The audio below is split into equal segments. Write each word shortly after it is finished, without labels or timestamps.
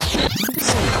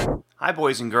Hi,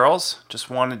 boys and girls. Just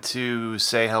wanted to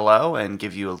say hello and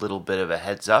give you a little bit of a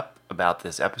heads up about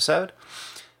this episode.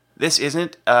 This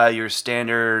isn't your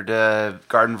standard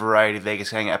Garden Variety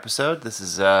Vegas Gang episode. This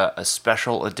is a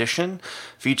special edition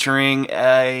featuring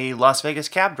a Las Vegas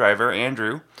cab driver,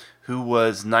 Andrew, who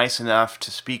was nice enough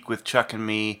to speak with Chuck and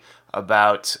me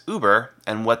about Uber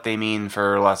and what they mean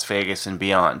for Las Vegas and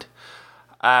beyond.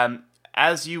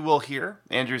 As you will hear,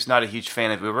 Andrew's not a huge fan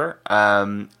of Uber,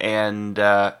 and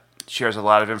shares a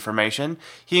lot of information.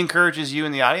 He encourages you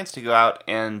in the audience to go out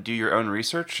and do your own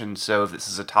research, and so if this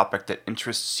is a topic that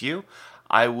interests you,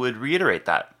 I would reiterate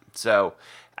that. So,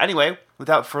 anyway,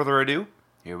 without further ado,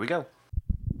 here we go.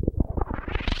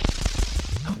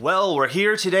 Well, we're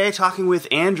here today talking with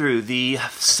Andrew, the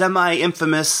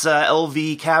semi-infamous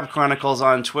LV Cab Chronicles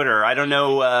on Twitter. I don't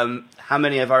know how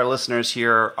many of our listeners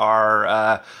here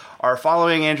are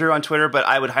following Andrew on Twitter, but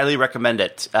I would highly recommend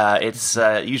it. It's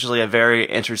usually a very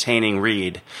entertaining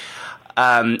read.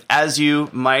 As you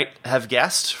might have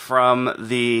guessed from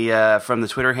the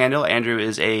Twitter handle, Andrew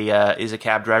is a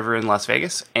cab driver in Las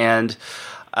Vegas, and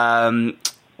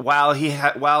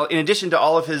while in addition to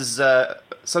all of his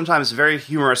sometimes very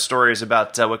humorous stories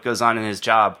about what goes on in his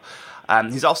job,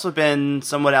 he's also been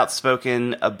somewhat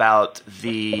outspoken about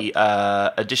the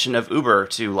addition of Uber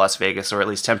to Las Vegas, or at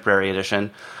least temporary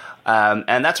addition.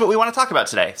 And that's what we want to talk about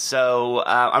today. So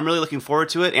I'm really looking forward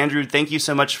to it. Andrew, thank you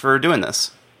so much for doing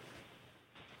this.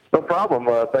 No problem.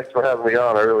 Thanks for having me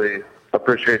on. I really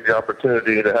appreciate the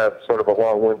opportunity to have sort of a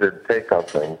long-winded take on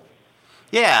things.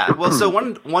 Yeah. Well, so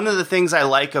one of the things I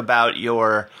like about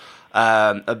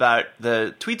about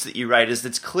the tweets that you write is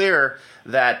it's clear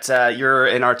that you're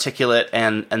an articulate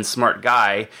and smart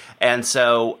guy. And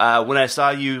so when I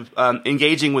saw you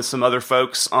engaging with some other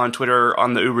folks on Twitter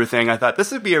on the Uber thing, I thought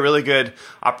this would be a really good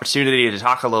opportunity to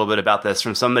talk a little bit about this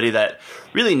from somebody that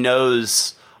really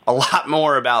knows a lot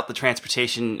more about the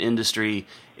transportation industry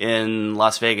in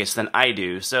Las Vegas than I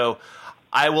do. So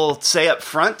I will say up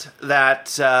front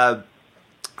that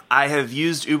I have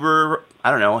used Uber,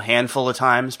 I don't know, a handful of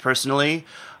times personally.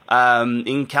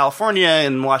 In California,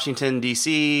 in Washington,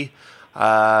 D.C.,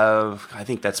 I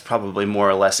think that's probably more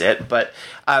or less it. But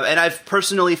and I've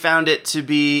personally found it to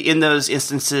be, in those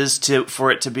instances,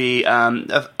 for it to be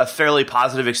a fairly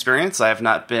positive experience. I have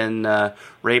not been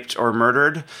raped or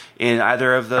murdered in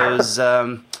either of those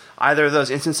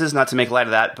instances. Not to make light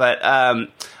of that,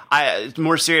 but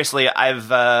more seriously, I've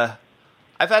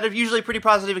had a usually pretty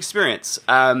positive experience.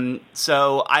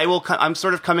 So I'm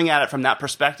sort of coming at it from that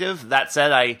perspective. That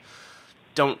said, I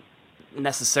don't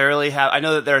necessarily have. I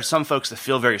know that there are some folks that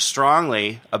feel very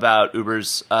strongly about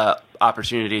Uber's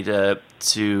opportunity to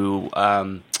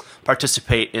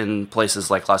participate in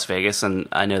places like Las Vegas, and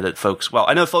I know that folks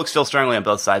feel strongly on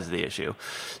both sides of the issue.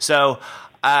 So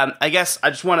I guess I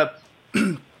just want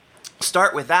to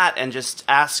start with that and just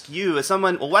ask you, as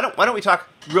someone, well, why don't we talk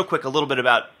real quick a little bit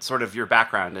about sort of your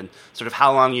background and sort of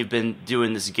how long you've been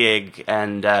doing this gig,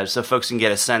 and so folks can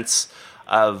get a sense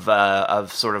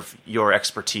of sort of your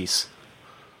expertise.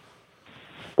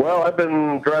 Well, I've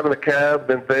been driving a cab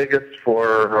in Vegas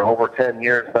for over 10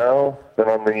 years now. Been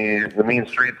on the mean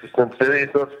streets of Sin City,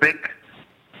 so to speak.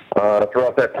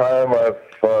 Throughout that time, I've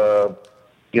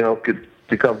could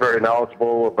become very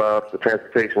knowledgeable about the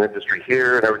transportation industry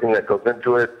here and everything that goes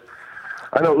into it.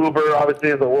 I know Uber obviously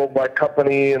is a worldwide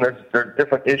company, and there's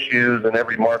different issues in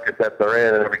every market that they're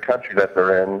in and every country that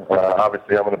they're in.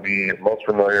 Obviously, I'm going to be most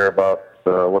familiar about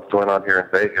what's going on here in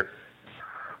Vegas.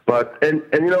 But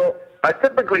I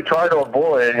typically try to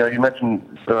avoid. You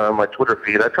mentioned my Twitter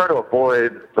feed. I try to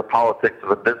avoid the politics of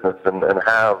the business and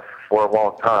have for a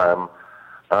long time.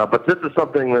 But this is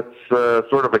something that's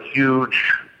sort of a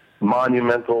huge,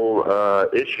 monumental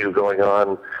issue going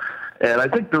on. And I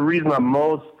think the reason I'm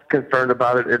most concerned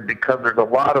about it is because there's a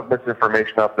lot of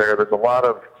misinformation out there. There's a lot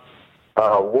of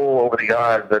wool over the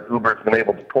eyes that Uber's been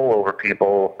able to pull over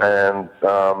people. And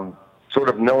sort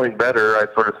of knowing better, I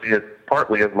sort of see it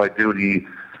partly as my duty,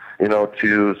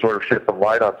 to sort of shed some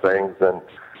light on things. And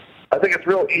I think it's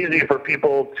real easy for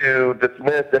people to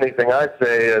dismiss anything I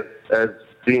say as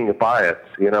being a bias,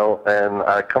 and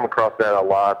I come across that a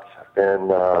lot in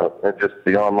just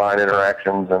the online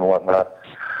interactions and whatnot.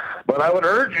 But I would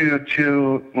urge you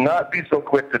to not be so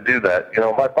quick to do that.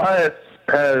 My bias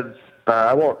has,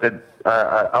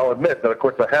 I'll admit that, of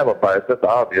course, I have a bias. That's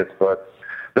obvious, but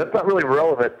that's not really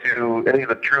relevant to any of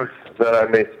the truths that I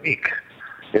may speak.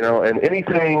 And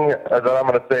anything that I'm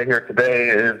going to say here today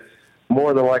is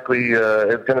more than likely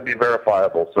is going to be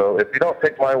verifiable. So if you don't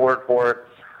take my word for it,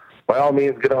 by all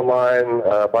means, get online.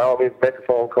 By all means, make a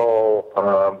phone call.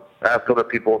 Ask other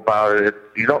people about it.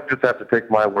 You don't just have to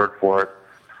take my word for it.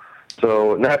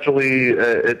 So naturally,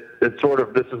 it's sort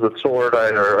of, this is a sword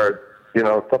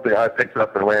something I picked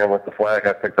up and ran with, the flag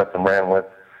I picked up and ran with.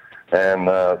 And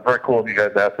very cool of you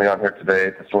guys asked me on here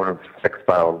today to sort of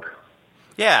expound.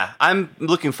 Yeah, I'm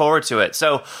looking forward to it.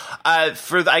 So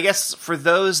for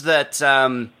those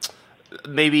that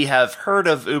maybe have heard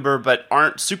of Uber but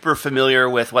aren't super familiar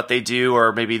with what they do,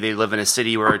 or maybe they live in a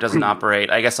city where it doesn't operate,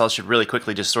 I guess I should really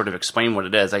quickly just sort of explain what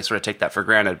it is. I sort of take that for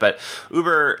granted. But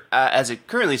Uber, as it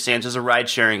currently stands, is a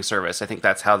ride-sharing service. I think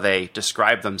that's how they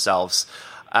describe themselves.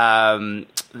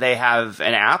 They have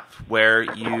an app where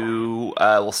you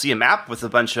will see a map with a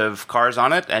bunch of cars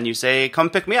on it, and you say, "Come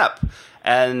pick me up."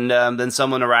 And then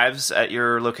someone arrives at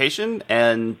your location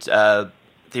and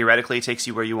theoretically takes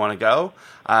you where you want to go.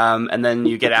 And then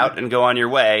you get out and go on your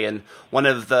way. And one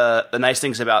of the nice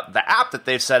things about the app that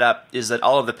they've set up is that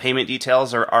all of the payment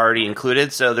details are already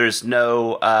included. So there's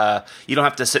no, you don't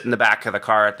have to sit in the back of the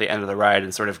car at the end of the ride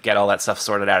and sort of get all that stuff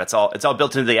sorted out. It's all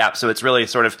built into the app. So it's really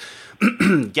sort of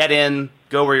get in,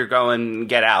 go where you're going,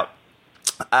 get out.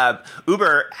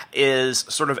 Uber is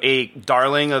sort of a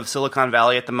darling of Silicon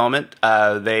Valley at the moment.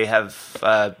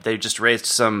 They just raised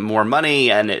some more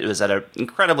money, and it was at an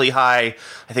incredibly high,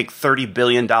 I think, $30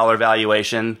 billion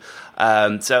valuation.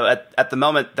 So at the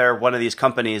moment, they're one of these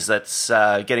companies that's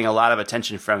getting a lot of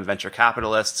attention from venture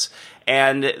capitalists,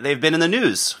 and they've been in the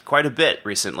news quite a bit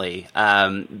recently.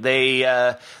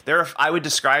 I would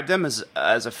describe them as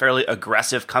a fairly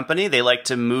aggressive company. They like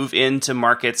to move into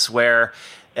markets where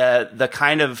the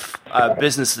kind of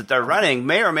business that they're running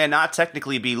may or may not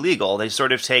technically be legal. They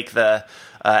sort of take the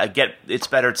it's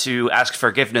better to ask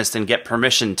forgiveness than get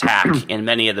permission tack in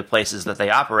many of the places that they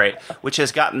operate, which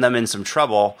has gotten them in some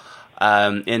trouble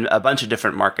in a bunch of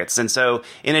different markets. And so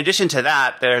in addition to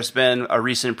that, there's been a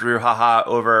recent brouhaha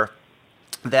over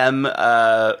them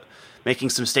making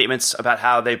some statements about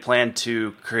how they plan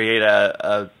to create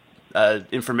a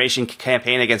information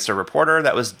campaign against a reporter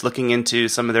that was looking into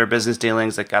some of their business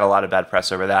dealings that got a lot of bad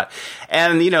press over that.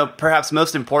 And, perhaps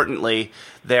most importantly,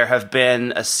 there have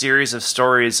been a series of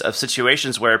stories of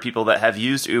situations where people that have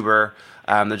used Uber,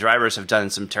 the drivers have done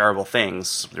some terrible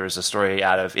things. There was a story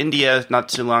out of India not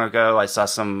too long ago. I saw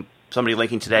somebody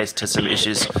linking today to some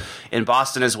issues in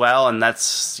Boston as well, and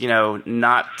that's,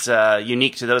 not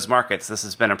unique to those markets. This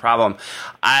has been a problem.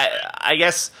 I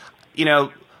guess,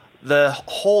 the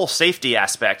whole safety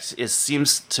aspect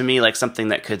seems to me like something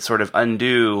that could sort of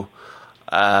undo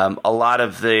a lot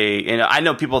of the, I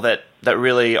know people that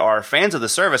really are fans of the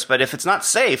service, but if it's not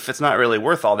safe, it's not really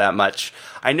worth all that much.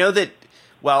 I know that,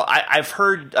 I've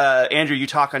heard, Andrew, you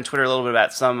talk on Twitter a little bit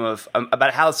about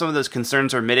about how some of those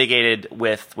concerns are mitigated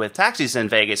with taxis in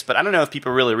Vegas, but I don't know if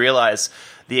people really realize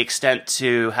the extent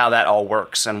to how that all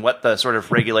works and what the sort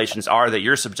of regulations are that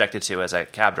you're subjected to as a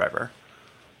cab driver.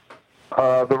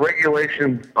 The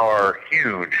regulations are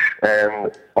huge,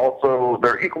 and also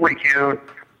they're equally huge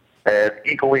and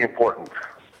equally important.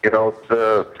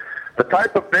 The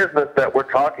type of business that we're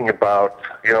talking about,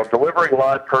 delivering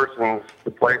live persons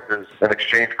to places in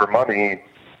exchange for money,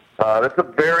 that's a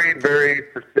very, very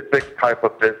specific type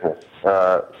of business.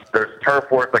 There's a term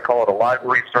for it, they call it a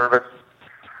livery service,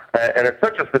 and it's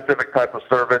such a specific type of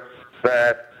service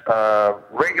that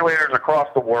regulators across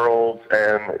the world,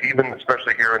 and even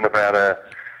especially here in Nevada,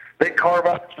 they carve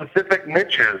out specific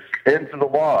niches into the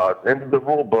laws, into the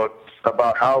rule books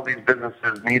about how these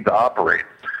businesses need to operate.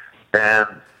 And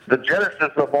the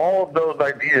genesis of all of those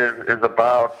ideas is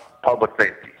about public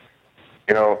safety.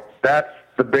 That's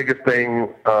the biggest thing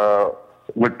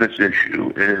with this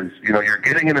issue is, you're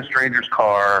getting in a stranger's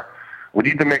car. We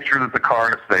need to make sure that the car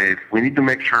is safe. We need to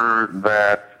make sure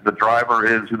that the driver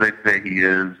is who they say he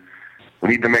is. We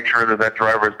need to make sure that that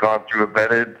driver has gone through a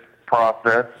vetted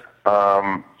process,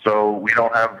 so we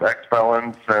don't have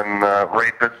ex-felons and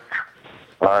rapists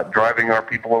driving our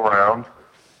people around.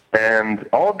 And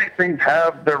all of these things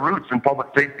have their roots in public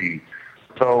safety.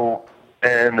 So,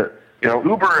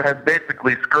 Uber has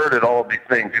basically skirted all of these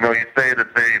things. You say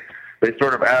that they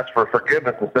sort of ask for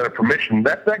forgiveness instead of permission.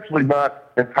 That's actually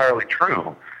not entirely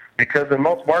true, because in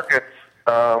most markets,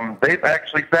 they've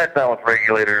actually sat down with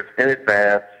regulators in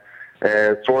advance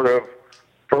and sort of,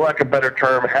 for lack of a better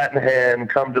term, hat in hand,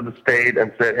 come to the state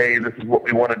and said, hey, this is what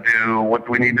we want to do, what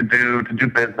do we need to do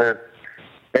business.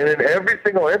 And in every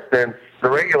single instance, the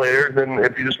regulators, and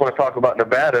if you just want to talk about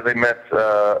Nevada, they met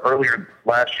earlier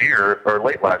last year, or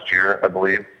late last year, I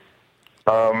believe.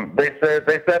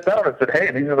 They sat down and said, hey,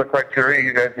 these are the criteria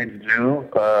you guys need to do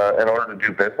in order to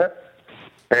do business.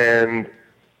 And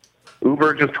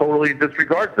Uber just totally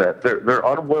disregards that. They're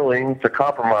unwilling to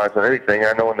compromise on anything.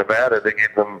 I know in Nevada they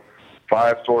gave them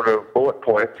 5 sort of bullet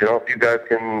points. If you guys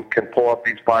can pull off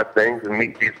these 5 things and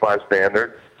meet these 5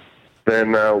 standards,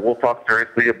 then we'll talk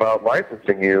seriously about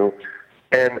licensing you.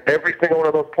 And every single one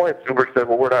of those points, Uber said,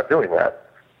 well, we're not doing that.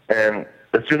 And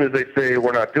as soon as they say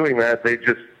we're not doing that, they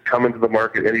just come into the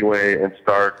market anyway and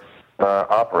start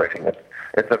operating it.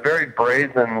 It's a very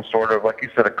brazen sort of, like you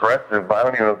said, aggressive. I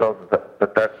don't even know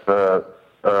if that's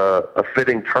a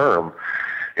fitting term.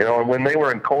 And when they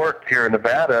were in court here in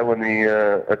Nevada, when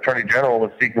the Attorney General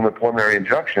was seeking the preliminary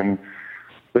injunction,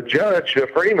 the judge,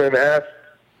 Freeman, asked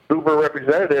Uber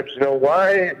representatives,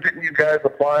 why didn't you guys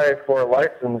apply for a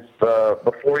license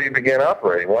before you began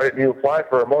operating? Why didn't you apply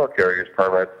for a motor carrier's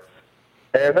permit?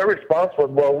 And their response was,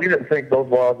 well, we didn't think those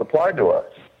laws applied to us.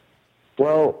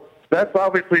 Well, that's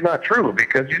obviously not true,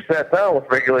 because you sat down with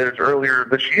regulators earlier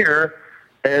this year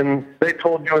and they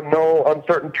told you in no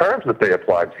uncertain terms that they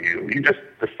applied to you. You just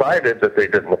decided that they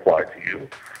didn't apply to you.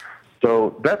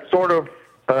 So that's sort of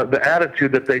the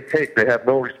attitude that they take. They have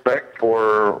no respect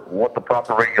for what the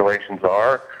proper regulations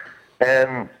are,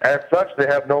 and as such, they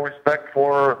have no respect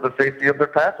for the safety of their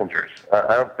passengers.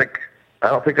 I don't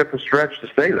think it's a stretch to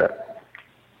say that.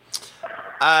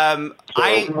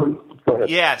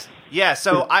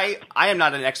 So I am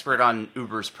not an expert on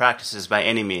Uber's practices by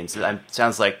any means. It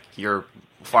sounds like you're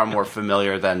far more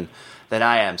familiar than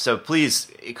I am. So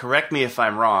please correct me if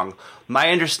I'm wrong. My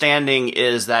understanding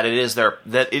is that it is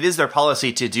their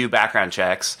policy to do background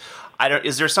checks.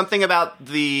 Is there something about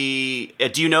the?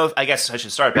 Do you know? I guess I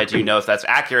should start by, do you know if that's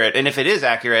accurate? And if it is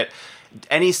accurate,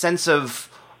 any sense of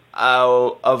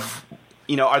are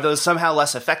those somehow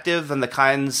less effective than the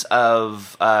kinds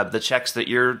of the checks that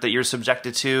you're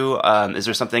subjected to? Is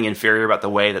there something inferior about the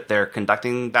way that they're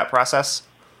conducting that process?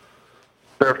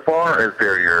 They're far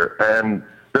inferior, and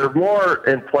they're more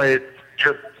in place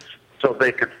just so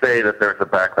they could say that there's a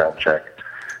background check.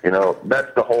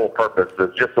 That's the whole purpose,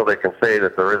 is just so they can say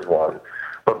that there is one.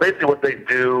 But basically what they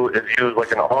do is use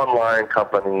like an online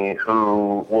company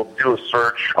who will do a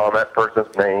search on that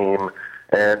person's name,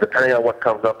 and depending on what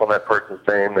comes up on that person's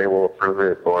name, they will approve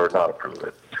it or not approve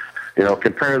it.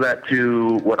 Compare that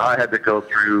to what I had to go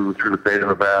through the state of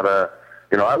Nevada.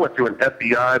 I went through an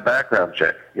FBI background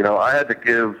check. I had to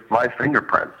give my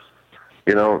fingerprints.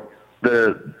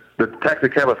 The Taxi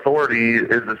Cab Authority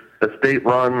is a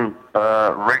state-run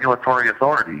regulatory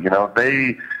authority.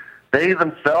 They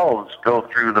themselves go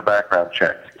through the background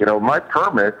check. My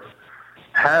permit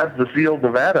has the seal of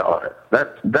Nevada on it.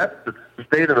 That's the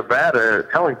state of Nevada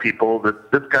telling people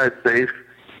that this guy's safe,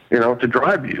 to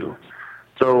drive you.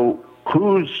 So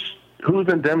who's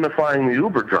indemnifying the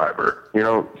Uber driver?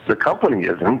 The company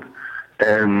isn't,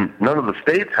 and none of the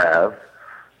states have.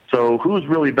 So who's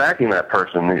really backing that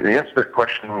person? The answer to that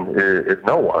question is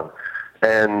no one.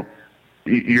 And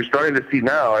you're starting to see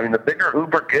now, the bigger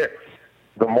Uber gets,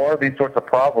 the more of these sorts of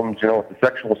problems, with the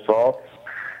sexual assaults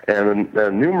and the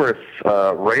numerous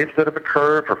rapes that have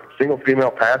occurred for single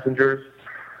female passengers.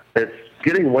 It's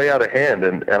getting way out of hand.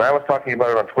 And I was talking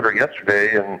about it on Twitter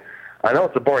yesterday, and I know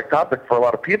it's a boring topic for a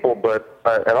lot of people, but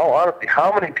in all honesty,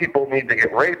 how many people need to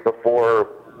get raped before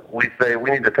we say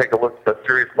we need to take a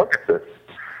serious look at this?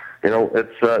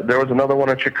 There was another one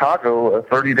in Chicago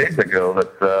 30 days ago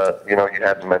that you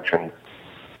hadn't mentioned.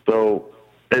 So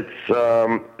it's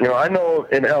I know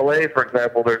in LA, for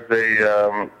example, there's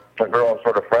a girl I'm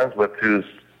sort of friends with who's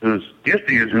used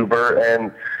to use Uber,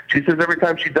 and she says every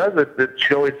time she does it, that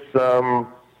she always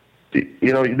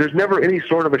there's never any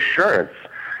sort of assurance.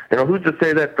 Who's to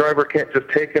say that driver can't just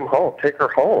take her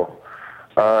home?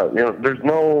 There's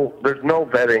no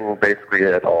vetting basically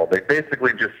at all. They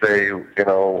basically just say,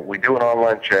 we do an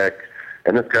online check,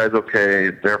 and this guy's okay,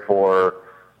 therefore,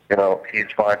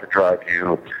 he's fine to drive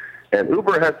you. And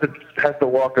Uber has to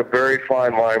walk a very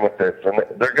fine line with this, and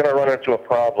they're going to run into a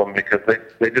problem because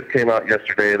they just came out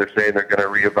yesterday. They're saying they're going to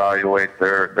reevaluate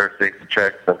their safety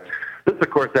checks, and this, of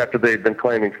course, after they've been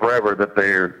claiming forever that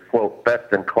they're, quote,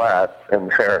 best in class in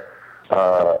their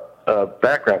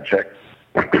background checks.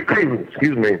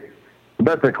 Excuse me.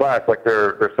 Best in class, like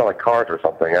they're selling cars or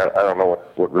something. I don't know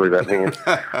what really that means.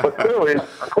 But clearly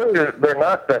they're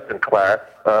not best in class,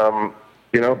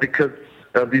 because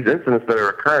of these incidents that are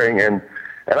occurring. And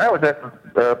I always have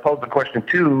to pose the question,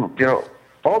 too,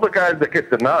 all the guys that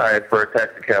get denied for a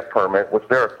taxi cab permit, which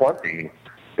there are plenty,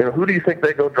 who do you think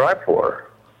they go drive for?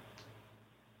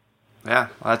 Yeah,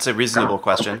 well, that's a reasonable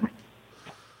question.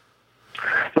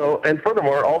 So, and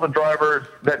furthermore, all the drivers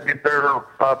that get their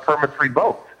permits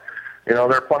revoked. There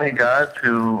are plenty of guys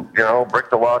who,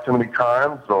 break the law too many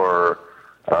times or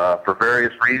for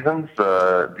various reasons,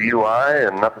 DUI,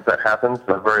 and not that happens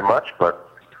very much, but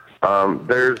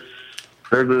there's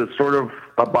a sort of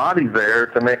a body there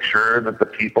to make sure that the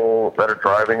people that are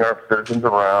driving our citizens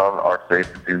around are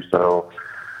safe to do so.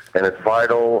 And it's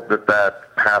vital that that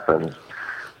happens.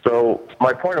 So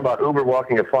my point about Uber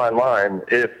walking a fine line,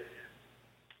 if,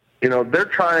 they're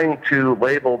trying to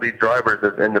label these drivers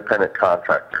as independent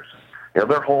contractors.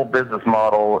 Their whole business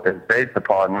model is based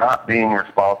upon not being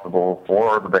responsible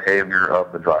for the behavior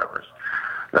of the drivers.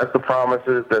 That's the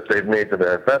promises that they've made to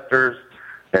their investors.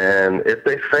 And if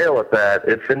they fail at that,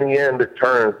 if in the end it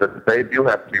turns that they do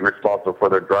have to be responsible for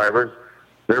their drivers,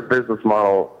 their business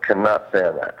model cannot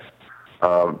stand that.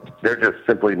 They're just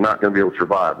simply not going to be able to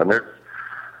survive. And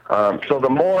so the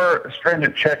more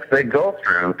stringent checks they go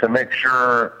through to make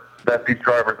sure that these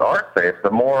drivers are safe,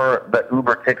 the more that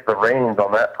Uber takes the reins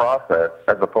on that process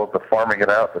as opposed to farming it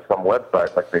out to some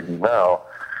website like they do now,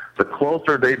 the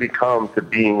closer they become to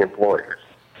being employers.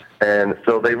 And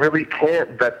so they really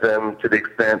can't vet them to the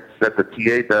extent that the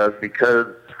TA does, because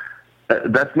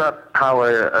that's not how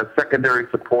a secondary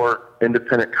support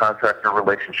independent contractor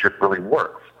relationship really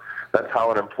works. That's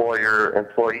how an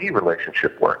employer-employee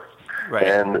relationship works. Right.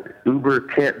 And Uber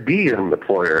can't be an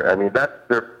employer. I mean, that's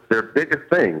their biggest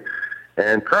thing.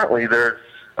 And currently there's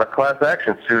a class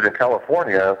action suit in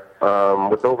California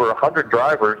with over 100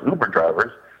 drivers, Uber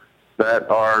drivers, that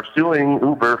are suing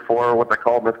Uber for what they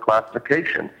call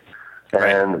misclassification.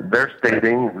 Right. And they're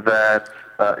stating that,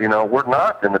 we're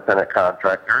not independent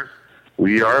contractors.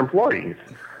 We are employees.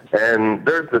 And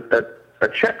there's a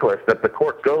checklist that the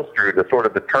court goes through to sort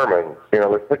of determine,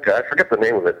 it's like, I forget the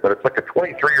name of it, but it's like a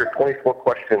 23 or 24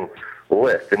 question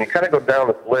list. And you kind of go down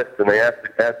this list and they ask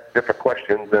different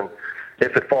questions. And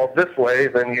if it falls this way,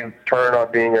 then you turn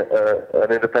on being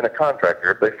an independent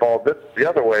contractor. If they fall the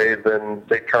other way, then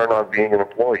they turn on being an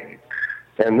employee.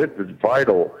 And this is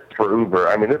vital for Uber.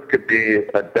 I mean, this could be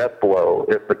a death blow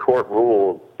if the court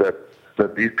rules that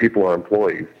these people are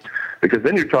employees. Because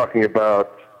then you're talking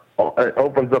about, it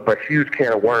opens up a huge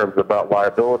can of worms about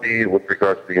liability with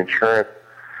regards to the insurance.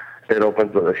 It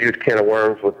opens up a huge can of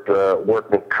worms with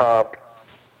workman's comp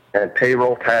and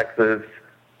payroll taxes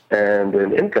and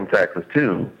income taxes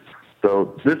too.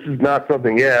 So this is not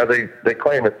something, they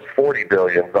claim it's $40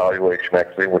 billion valuation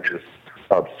actually, which is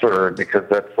absurd because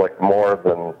that's like more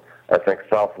than, I think,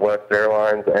 Southwest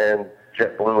Airlines and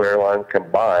JetBlue Airlines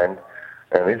combined.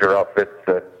 And these are outfits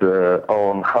that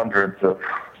own hundreds of,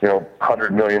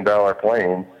 $100 million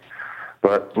planes.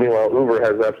 But meanwhile, Uber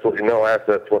has absolutely no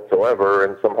assets whatsoever,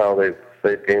 and somehow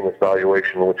they've gained this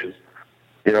valuation, which is,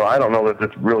 I don't know that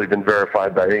it's really been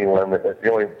verified by anyone.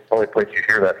 The only place you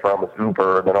hear that from is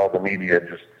Uber, and then all the media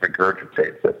just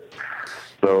regurgitates it.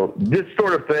 So this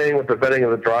sort of thing with the vetting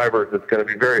of the drivers is going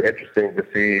to be very interesting to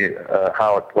see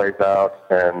how it plays out.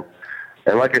 And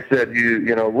like I said, you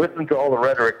listen to all the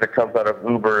rhetoric that comes out of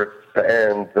Uber to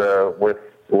end with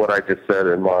what I just said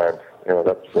in mind.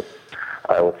 That's what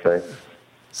I would say.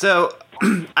 So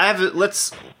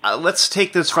let's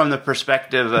take this from the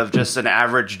perspective of just an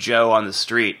average Joe on the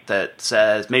street that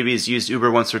says maybe he's used Uber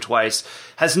once or twice,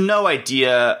 has no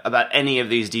idea about any of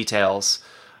these details,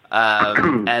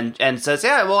 and says,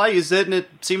 yeah, well, I used it and it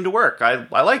seemed to work. I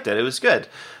liked it. It was good.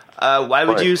 Why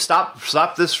would you stop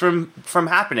this from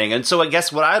happening? And so I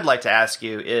guess what I'd like to ask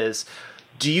you is,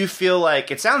 do you feel like,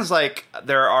 it sounds like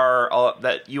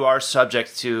that you are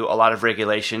subject to a lot of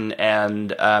regulation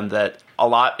and that a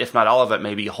lot, if not all of it,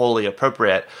 may be wholly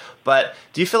appropriate. But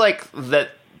do you feel like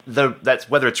that's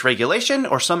whether it's regulation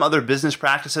or some other business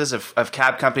practices of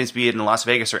cab companies, be it in Las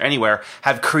Vegas or anywhere,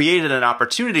 have created an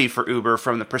opportunity for Uber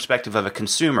from the perspective of a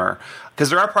consumer? Because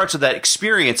there are parts of that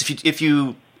experience, if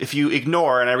you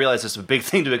ignore, and I realize it's a big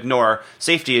thing to ignore,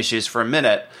 safety issues for a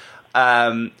minute,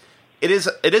 it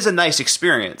is a nice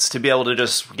experience to be able to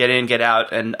just get in, get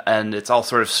out, and it's all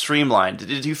sort of streamlined.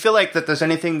 Do you feel like that there's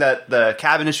anything that the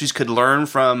cab industries could learn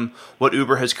from what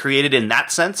Uber has created in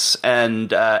that sense, and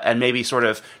maybe sort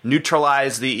of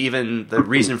neutralize the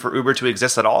reason for Uber to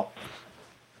exist at all?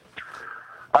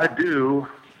 I do.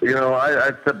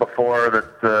 I said before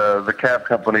that the cab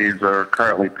companies are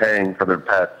currently paying for their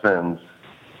past sins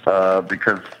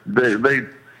because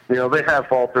they have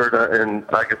faltered, and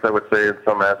I guess I would say in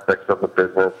some aspects of the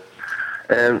business.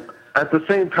 And at the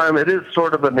same time, it is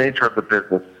sort of the nature of the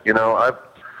business.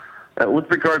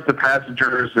 With regards to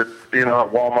passengers, it's, at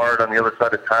Walmart on the other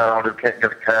side of town who can't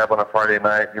get a cab on a Friday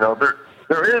night.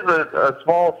 There is a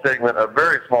small segment, a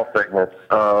very small segment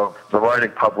of the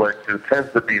riding public who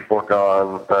tends to be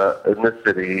foregone in this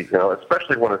city,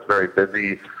 especially when it's very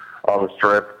busy on the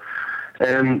Strip.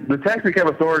 And the Taxi Cab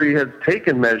Authority has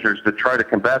taken measures to try to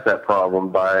combat that problem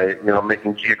by,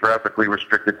 making geographically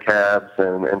restricted cabs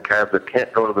and cabs that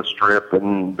can't go to the Strip.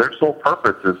 And their sole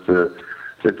purpose is to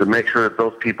is to make sure that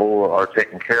those people are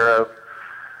taken care of.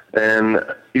 And,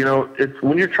 it's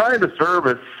when you're trying to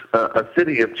service a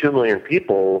city of 2 million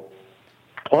people,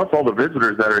 plus all the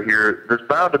visitors that are here, there's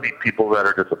bound to be people that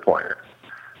are disappointed.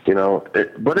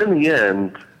 But in the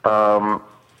end,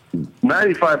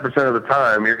 95% of the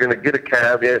time, you're going to get a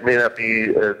cab. It may not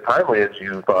be as timely as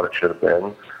you thought it should have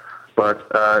been, but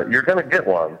you're going to get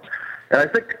one. And I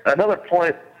think another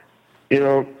point,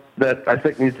 that I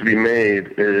think needs to be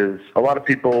made is a lot of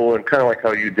people, and kind of like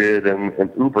how you did, and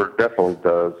Uber definitely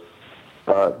does,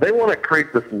 they want to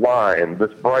create this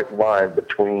bright line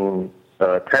between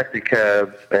taxi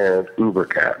cabs and Uber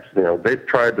cabs. They've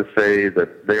tried to say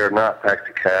that they are not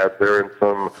taxi cabs. They're in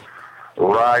some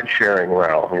ride-sharing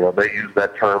realm. They use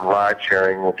that term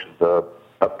ride-sharing, which is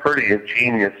a pretty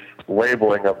ingenious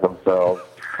labeling of themselves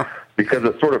because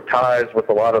it sort of ties with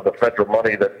a lot of the federal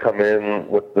money that come in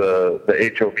with the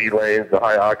HOV lanes, the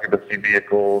high-occupancy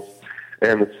vehicles,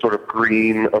 and the sort of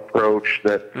green approach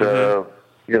that,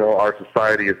 our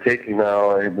society is taking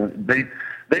now.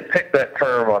 They picked that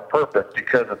term on purpose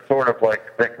because it's sort of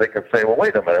like they can say, well,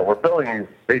 wait a minute, we're building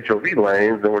these HOV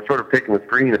lanes and we're sort of taking this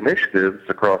green initiatives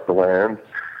across the land,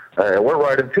 and we're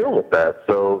right in tune with that.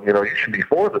 So, you should be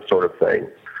for this sort of thing.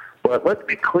 But let's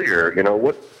be clear,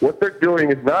 what they're doing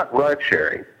is not ride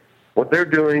sharing. What they're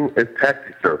doing is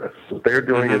taxi service. What they're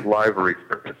doing is livery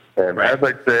service. And as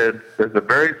I said, there's a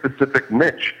very specific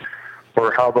niche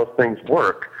for how those things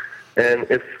work. And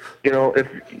if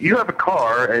you have a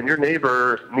car and your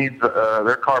neighbor needs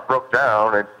their car broke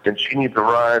down and she needs a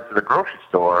ride to the grocery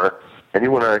store, and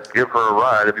you want to give her a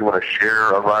ride, if you want to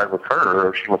share a ride with her,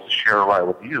 or she wants to share a ride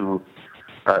with you,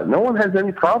 no one has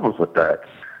any problems with that.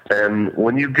 And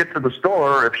when you get to the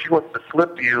store, if she wants to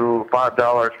slip you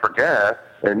 $5 for gas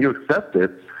and you accept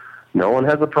it, no one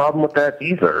has a problem with that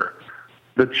either.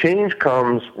 The change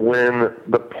comes when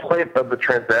the point of the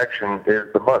transaction is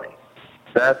the money.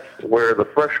 That's where the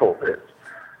threshold is.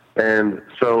 And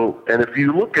if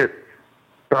you look at,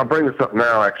 I'll bring this up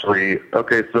now actually,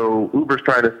 okay, so Uber's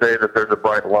trying to say that there's a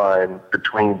bright line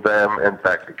between them and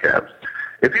taxi cabs.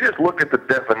 If you just look at the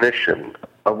definition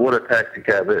of what a taxi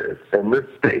cab is in this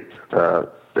state,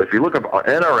 if you look up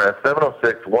NRS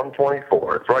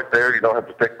 706-124, it's right there, you don't have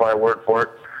to take my word for it.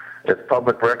 It's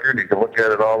public record, you can look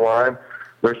at it online.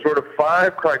 There's sort of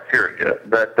 5 criteria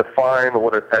that define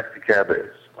what a taxi cab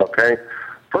is, okay?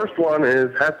 First one is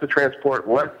has to transport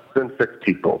less than 6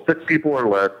 people. 6 people or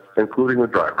less, including the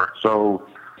driver. So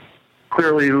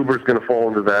clearly Uber's going to fall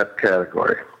into that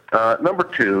category. Number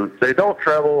 2, they don't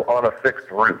travel on a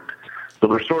fixed route. So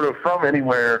they're sort of from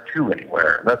anywhere to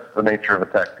anywhere. That's the nature of a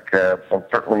taxi cab, and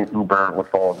certainly Uber would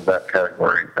fall into that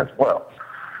category as well.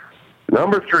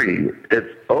 Number 3,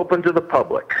 it's open to the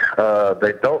public.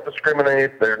 They don't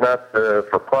discriminate. They're not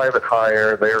for private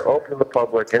hire. They are open to the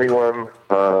public. Anyone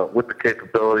with the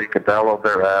capability can download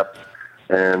their app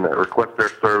and request their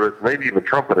service. Maybe even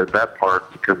trumpeted that part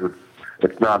because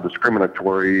it's not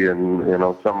discriminatory. And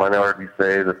some minorities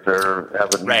say that they're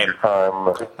having an easier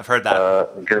time. I've heard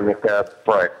that. Getting a cab.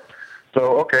 Right.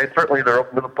 So okay, certainly they're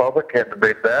open to the public. Can't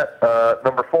debate that.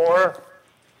 Number 4.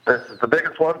 This is the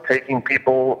biggest one, taking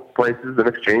people places in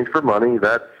exchange for money.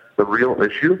 That's the real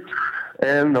issue.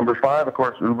 And number 5, of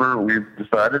course, Uber, we've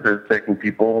decided, is taking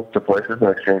people to places in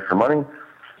exchange for money.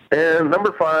 And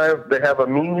number 5, they have a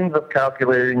means of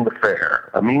calculating the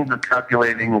fare, a means of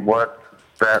calculating what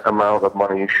that amount of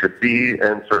money should be,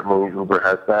 and certainly Uber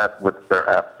has that with their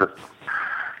app system.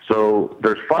 So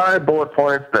there's 5 bullet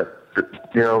points that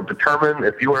determine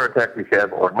if you are a taxi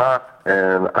cab or not,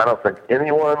 and I don't think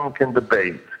anyone can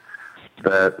debate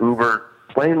that Uber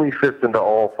plainly fits into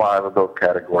all 5 of those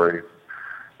categories.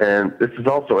 And this is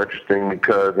also interesting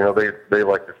because, they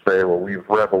like to say, well, we've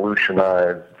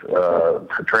revolutionized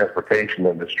the transportation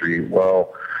industry.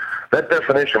 Well, that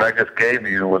definition I just gave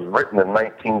you was written in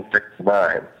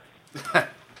 1969.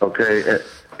 Okay,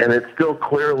 and it still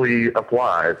clearly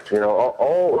applies.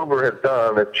 All Uber has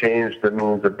done is change the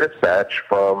means of dispatch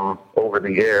from over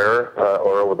the air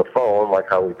or over the phone, like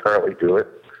how we currently do it,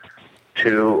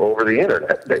 to over the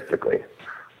internet, basically.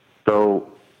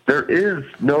 So there is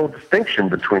no distinction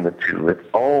between the two. It's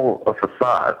all a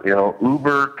facade.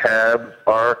 Uber cabs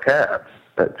are cabs,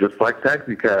 just like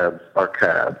taxi cabs are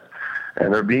cabs.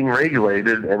 And they're being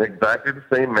regulated in exactly the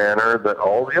same manner that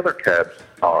all the other cabs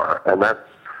are, and that's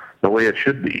the way it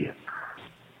should be.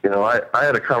 I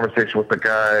had a conversation with a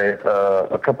guy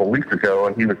a couple of weeks ago,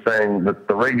 and he was saying that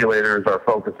the regulators are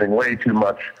focusing way too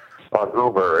much on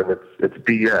Uber, and it's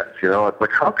BS. It's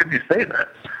like, how could you say that?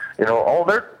 All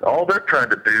they're trying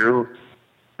to do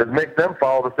is make them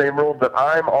follow the same rules that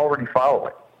I'm already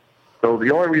following. So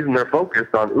the only reason they're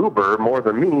focused on Uber more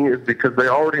than me is because they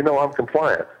already know I'm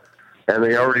compliant, and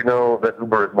they already know that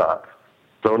Uber is not.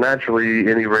 So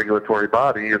naturally, any regulatory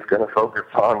body is going to focus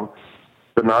on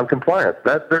the non-compliance.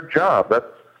 That's their job. That's,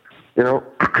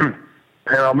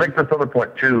 and I'll make this other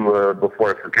point too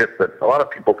before I forget, that a lot of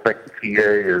people think the TA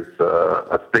is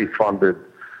a state-funded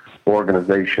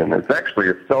organization. It's actually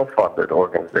a self-funded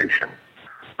organization.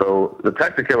 So the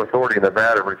Texaco Authority in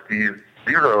Nevada receives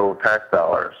 0 tax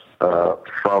dollars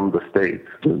from the state.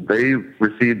 They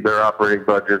receive their operating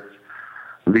budgets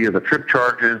via the trip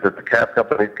charges that the cab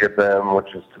companies give them,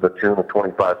 which is to the tune of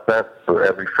 25 cents for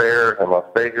every fare in Las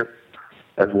Vegas,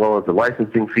 as well as the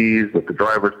licensing fees that the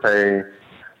drivers pay,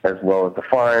 as well as the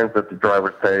fines that the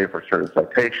drivers pay for certain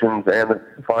citations, and the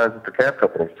fines that the cab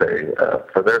companies pay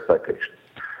for their citations.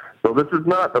 So this is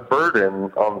not a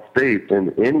burden on the state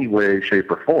in any way,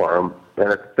 shape, or form,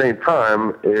 and at the same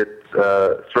time, it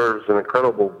serves an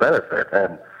incredible benefit.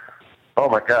 And oh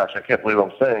my gosh, I can't believe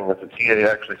I'm saying that the TA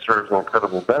actually serves an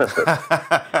incredible benefit.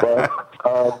 But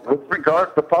with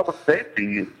regards to public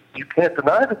safety, you can't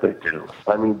deny that they do.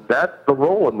 I mean, that's the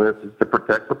role in this, is to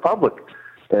protect the public.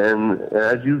 And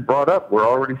as you brought up, we're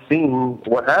already seeing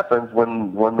what happens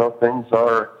when those things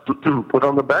are put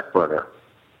on the back burner.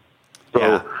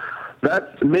 So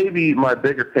that's maybe my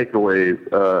biggest takeaway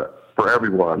for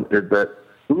everyone, is that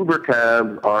Uber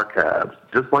cabs are cabs,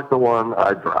 just like the one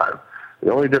I drive.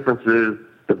 The only difference is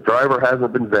the driver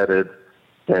hasn't been vetted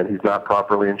and he's not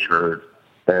properly insured.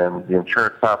 And the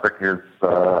insurance topic is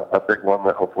a big one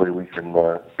that hopefully we can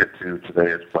get to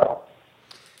today as well.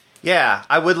 Yeah,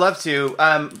 I would love to.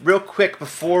 Real quick,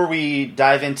 before we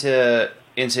dive into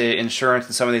insurance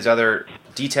and some of these other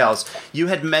details, you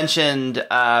had mentioned,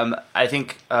 I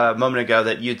think a moment ago,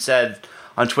 that you'd said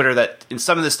on Twitter that in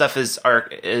some of this stuff is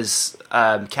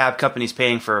cab companies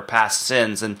paying for past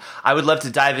sins, and I would love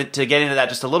to get into that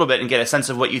just a little bit and get a sense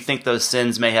of what you think those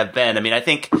sins may have been. I mean, I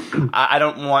think I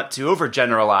don't want to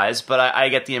overgeneralize, but I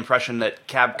get the impression that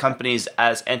cab companies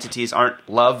as entities aren't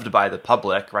loved by the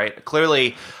public, right?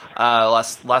 Clearly,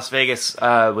 Las Vegas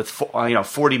with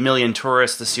 40 million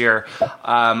tourists this year,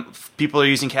 people are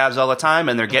using cabs all the time,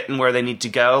 and they're getting where they need to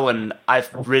go. And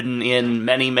I've ridden in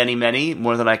many,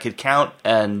 more than I could count,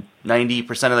 and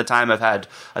 90% of the time I've had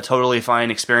a totally fine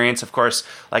experience. Of course,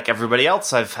 like everybody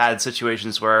else, I've had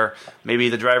situations where maybe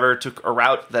the driver took a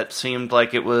route that seemed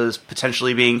like it was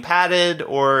potentially being padded,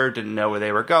 or didn't know where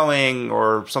they were going,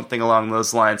 or something along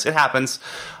those lines. It happens.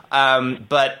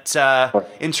 But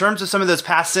in terms of some of those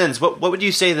past sins, what would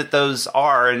you say that those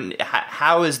are, and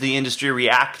how is the industry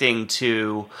reacting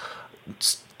to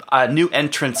new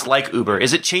entrants like Uber?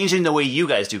 Is it changing the way you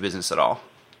guys do business at all?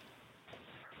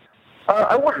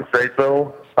 I wouldn't say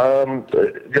so.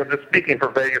 Just speaking for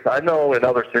Vegas, I know in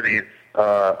other cities,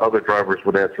 other drivers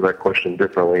would answer that question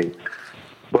differently.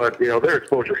 But their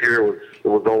exposure here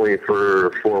was only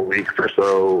for 4 weeks or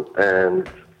so, and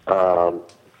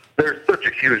there's such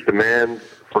a huge demand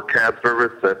for cab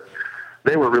service that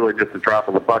they were really just a drop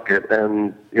in the bucket,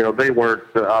 and they weren't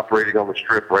operating on the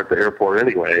strip or at the airport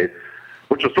anyway,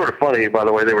 which was sort of funny. By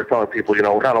the way, they were telling people,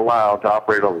 we're not allowed to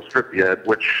operate on the strip yet,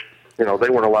 which they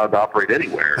weren't allowed to operate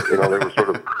anywhere. They were sort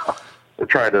of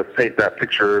trying to paint that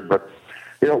picture. But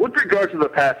with regards to the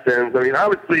past sins, I mean,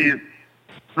 obviously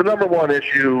the number one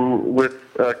issue with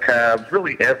cabs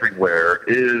really everywhere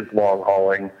is long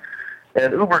hauling.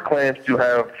 And Uber claims to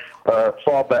have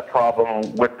solved that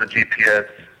problem with the GPS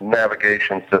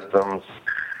navigation systems.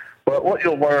 But what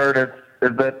you'll learn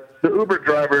is that the Uber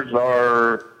drivers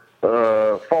are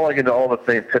falling into all the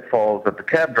same pitfalls that the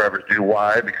cab drivers do.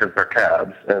 Why? Because they're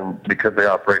cabs, and because they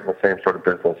operate in the same sort of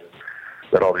business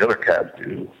that all the other cabs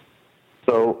do.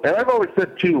 So, and I've always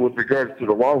said, too, with regards to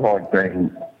the long hauling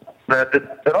thing, that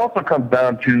it also comes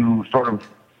down to sort of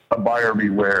a buyer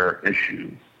beware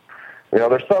issue.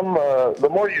 There's some. The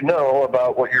more you know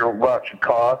about what your route should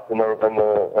cost and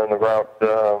the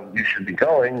route you should be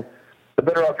going, the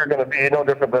better off you're going to be. No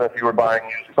different than if you were buying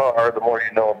a used car. The more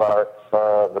you know about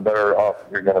it, the better off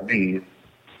you're going to be.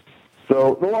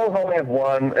 So the long hauling is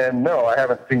one, and no, I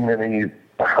haven't seen any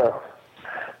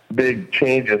big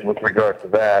changes with regards to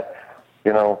that.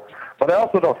 But I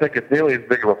also don't think it's nearly as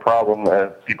big of a problem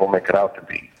as people make it out to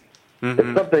be. Mm-hmm.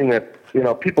 It's something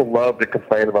that people love to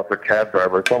complain about their cab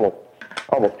driver. It's almost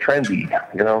trendy,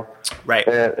 Right.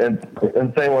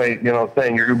 And same way,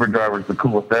 saying your Uber driver is the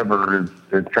coolest ever is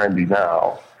trendy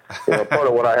now. Part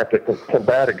of what I have to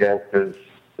combat against is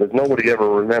nobody ever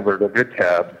remembered a good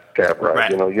cab ride.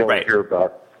 Right. You only hear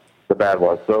about the bad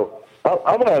ones. So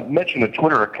I'm going to mention a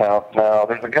Twitter account now.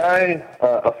 There's a guy,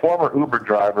 a former Uber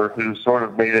driver, who sort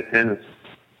of made it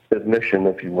his mission,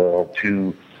 if you will,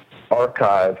 to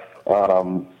archive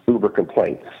Uber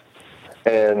complaints.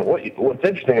 And what's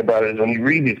interesting about it is when you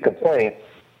read these complaints,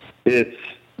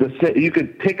 you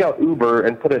could take out Uber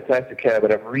and put a taxi cab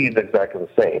and it reads exactly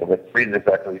the same. It reads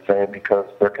exactly the same because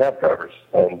they're cab drivers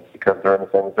and because they're in the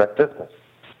same exact business.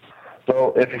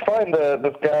 So if you find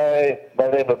this guy by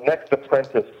the name of Next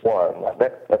Apprentice One,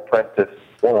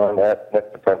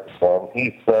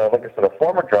 he's, like I said, a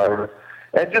former driver,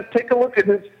 and just take a look at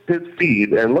his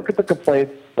feed and look at the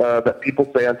complaints that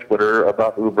people say on Twitter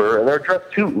about Uber, and they're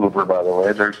addressed to Uber, by the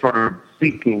way. They're sort of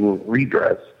seeking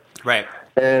redress. Right.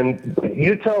 And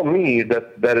you tell me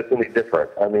that it's any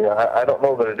different. I mean, I don't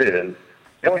know that it is.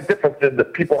 The only difference is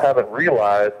that people haven't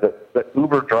realized that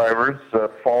Uber drivers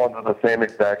fall into the same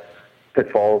exact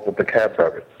pitfalls that the cab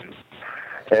drivers do.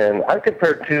 And I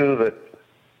compare to that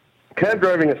cab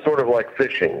driving is sort of like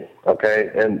fishing,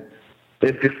 okay? And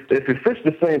if you fish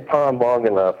the same pond long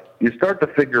enough, you start to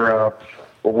figure out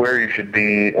where you should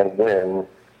be and when,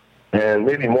 and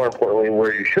maybe more importantly,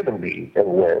 where you shouldn't be and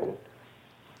when.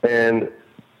 And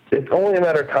it's only a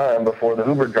matter of time before the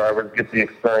Uber drivers get the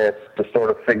experience to sort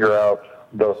of figure out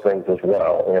those things as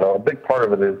well. You know, a big part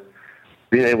of it is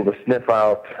being able to sniff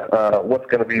out what's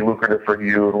going to be lucrative for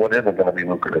you and what isn't going to be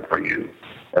lucrative for you.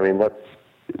 I mean,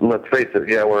 let's face it.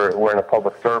 Yeah, we're in a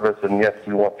public service, and yes,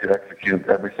 we want to execute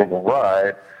every single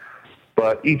ride.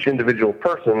 But each individual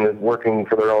person is working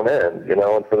for their own end, you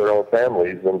know, and for their own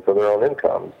families and for their own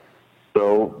income.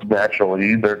 So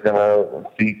naturally, they're going to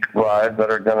seek rides that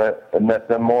are going to net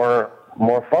them more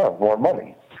fun, more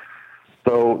money.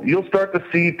 So you'll start to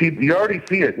see people, you already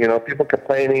see it, you know, people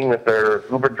complaining that their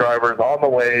Uber driver's on the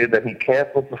way, that he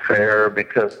cancels the fare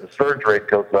because the surge rate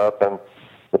goes up, and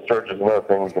the surge is another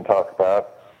thing we can talk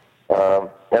about.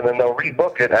 And then they'll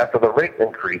rebook it after the rate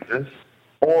increases,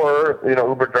 or, you know,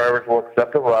 Uber drivers will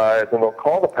accept a ride and they'll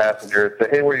call the passenger and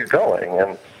say, hey, where are you going?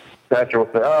 And the passenger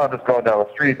will say, oh, I'm just going down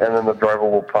the street, and then the driver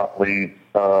will promptly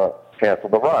cancel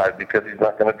the ride because he's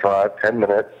not going to drive 10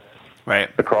 minutes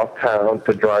across town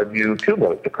to drive you 2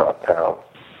 minutes across town.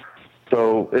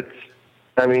 So it's,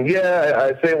 I mean, yeah,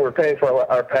 I say we're paying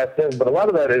for our past sins, but a lot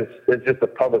of that is just a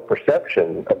public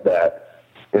perception of that,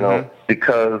 you know,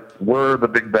 because we're the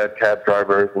big bad cab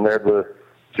drivers and they're the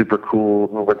super cool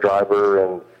Uber driver,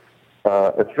 and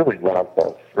it's really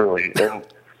nonsense, really. And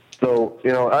so,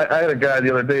 you know, I had a guy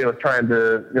the other day who was trying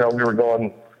to, you know, we were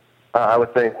going, I was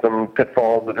saying some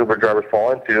pitfalls that Uber drivers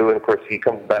fall into, and of course he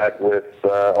comes back with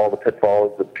all the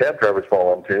pitfalls that cab drivers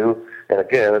fall into. And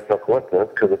again, it's no coincidence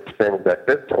because it's the same exact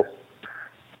business.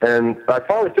 And I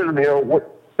finally said to him, you know,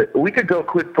 we could go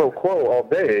quid pro quo all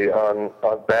day on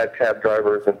bad cab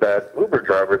drivers and bad Uber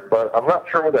drivers, but I'm not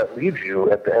sure where that leaves you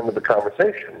at the end of the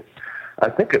conversation. I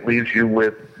think it leaves you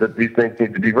with that these things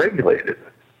need to be regulated,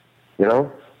 you know?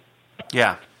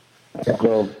 Yeah.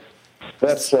 So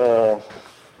that's...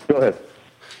 Go ahead.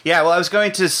 Yeah, well, I was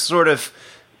going to sort of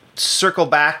circle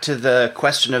back to the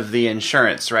question of the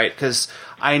insurance, right? Because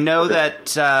I know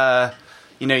that,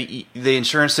 you know, the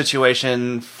insurance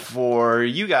situation for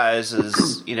you guys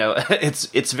is, you know,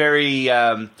 it's very,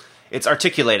 it's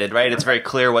articulated, right? It's very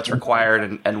clear what's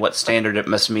required and what standard it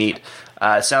must meet.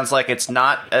 It sounds like it's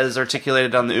not as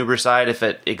articulated on the Uber side, if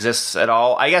it exists at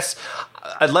all. I guess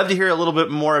I'd love to hear a little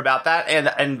bit more about that,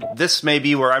 and this may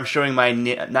be where I'm showing my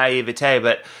naivete,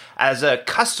 but as a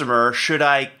customer, should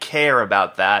I care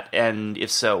about that, and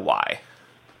if so, why?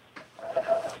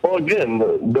 Well, again,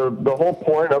 the whole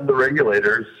point of the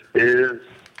regulators is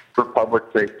for public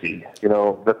safety. You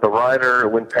know, that the rider,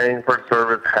 when paying for a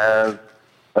service, has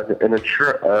an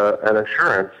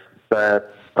assurance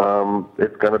that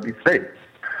it's going to be safe.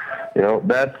 You know,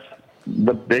 that's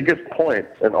the biggest point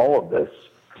in all of this.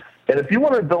 And if you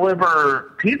want to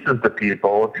deliver pizzas to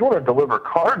people, if you want to deliver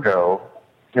cargo,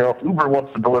 you know, if Uber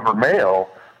wants to deliver mail,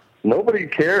 nobody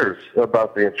cares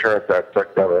about the insurance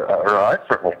aspect of it, or I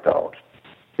certainly don't.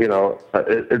 You know,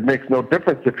 it makes no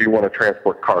difference if you want to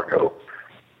transport cargo.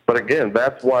 But again,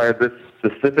 that's why this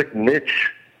specific niche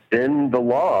in the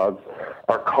laws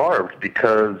are carved,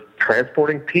 because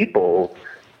transporting people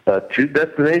to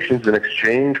destinations in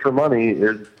exchange for money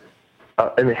is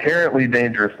an inherently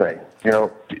dangerous thing. You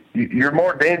know, you're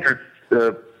more dangerous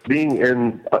being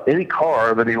in any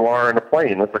car than you are in a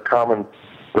plane. That's a common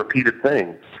repeated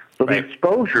thing. So the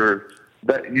exposure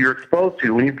that you're exposed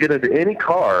to when you get into any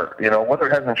car, you know, whether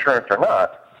it has insurance or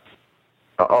not,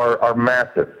 are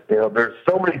massive. You know, there's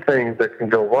so many things that can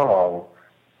go wrong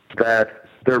that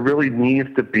there really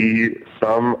needs to be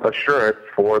some assurance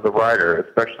for the rider,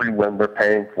 especially when they're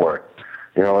paying for it.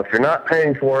 You know, if you're not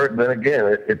paying for it, then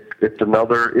again, it's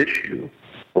another issue.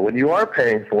 But when you are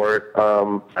paying for it,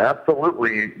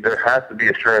 absolutely, there has to be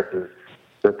assurances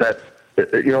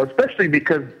especially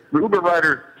because Uber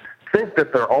riders think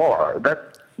that there are.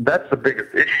 That's the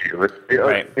biggest issue.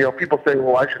 Right. People say,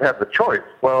 well, I should have the choice.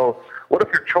 Well, what if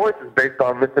your choice is based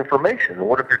on misinformation?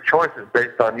 What if your choice is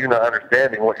based on you not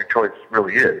understanding what your choice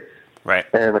really is? Right.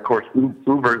 And, of course,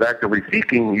 Uber is actively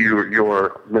seeking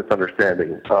your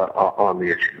misunderstanding on the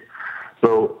issue.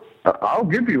 So I'll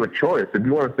give you a choice. If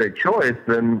you want to say choice,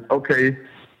 then, okay,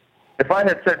 if I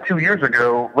had said 2 years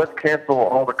ago, let's cancel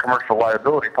all the commercial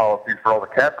liability policies for all the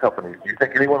cab companies, do you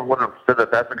think anyone would have said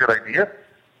that that's a good idea?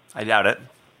 I doubt it.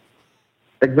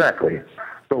 Exactly.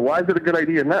 So why is it a good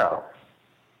idea now?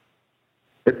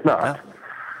 It's not. Yeah.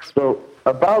 So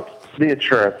about the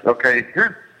insurance, okay,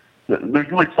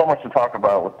 there's really so much to talk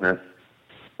about with this,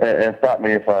 and stop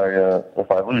me if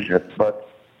I lose you. But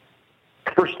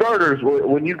for starters,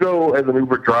 when you go as an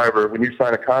Uber driver, when you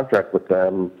sign a contract with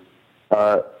them,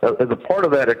 as a part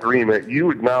of that agreement,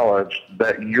 you acknowledge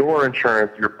that your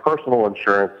insurance, your personal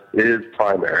insurance, is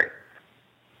primary.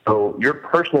 So your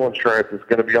personal insurance is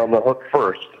going to be on the hook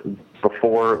first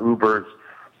before Uber's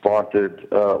vaunted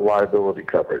liability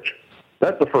coverage.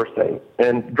 That's the first thing.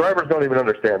 And drivers don't even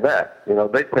understand that.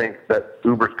 They think that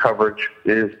Uber's coverage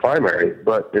is primary,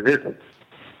 but it isn't.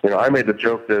 I made the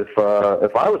joke that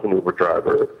if I was an Uber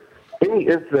driver, any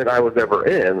incident I was ever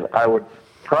in, I would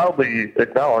proudly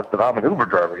acknowledge that I'm an Uber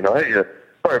driver. Hey,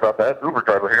 sorry about that, Uber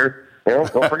driver here.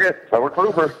 Don't forget, I work for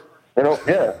Uber.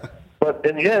 Yeah. But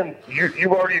in the end,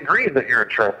 you've already agreed that your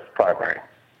insurance is primary.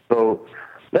 So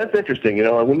that's interesting.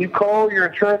 When you call your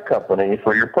insurance company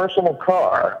for your personal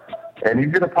car and you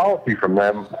get a policy from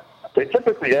them, they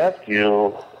typically ask you,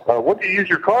 what do you use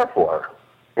your car for?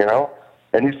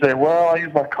 And you say, well, I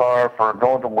use my car for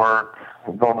going to work,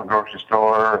 going to the grocery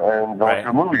store, and going to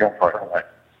a movie on Friday night.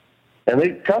 And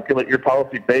they calculate your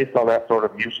policy based on that sort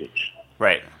of usage.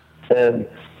 Right. And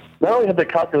not only have they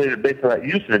calculated based on that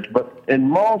usage, but in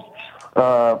most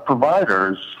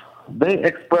providers, they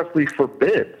expressly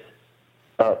forbid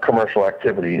commercial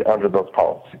activity under those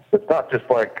policies. It's not just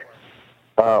like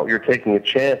you're taking a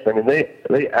chance. I mean,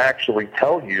 they actually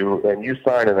tell you, and you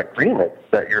sign an agreement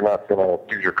that you're not going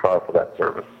to use your car for that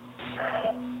service.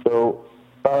 So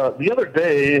the other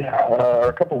day, or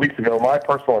a couple of weeks ago, my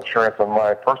personal insurance on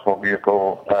my personal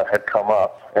vehicle had come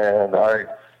up, and I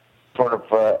sort of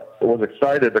was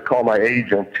excited to call my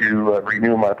agent to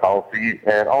renew my policy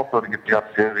and also to get the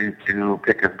opportunity to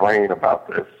pick his brain about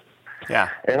this. Yeah.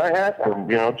 And I asked him,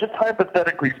 just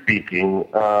hypothetically speaking,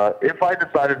 if I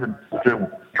decided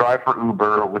to drive for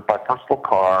Uber with my personal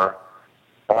car,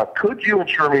 could you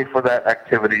insure me for that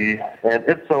activity? And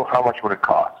if so, how much would it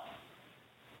cost?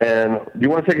 And do you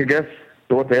want to take a guess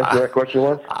to what the answer to that question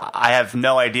was? I have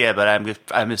no idea, but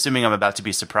I'm assuming I'm about to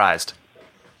be surprised.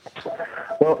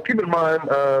 Well, keep in mind,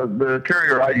 the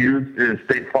carrier I use is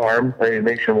State Farm, a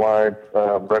nationwide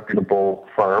reputable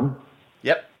firm.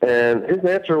 Yep. And his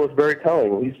answer was very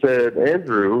telling. He said,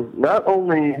 Andrew, not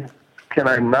only can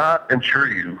I not insure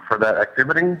you for that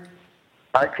activity,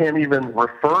 I can't even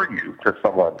refer you to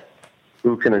someone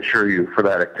who can insure you for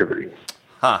that activity.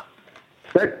 Huh.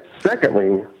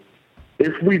 Secondly,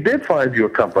 if we did find you a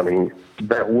company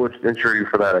that would insure you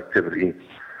for that activity,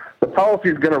 the policy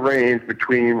is going to range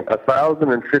between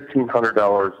 $1,000 and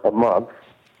 $1,500 a month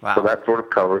for that sort of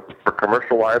coverage for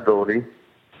commercial liability.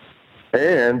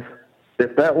 And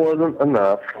if that wasn't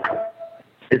enough,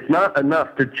 it's not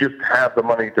enough to just have the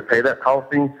money to pay that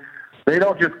policy. They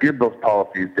don't just give those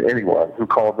policies to anyone who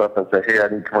calls up and say, hey, I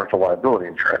need commercial liability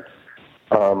insurance.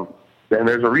 And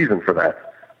there's a reason for that.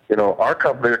 Our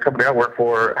company, the company I work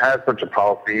for, has such a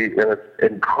policy, and it's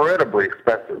incredibly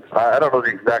expensive. I don't know the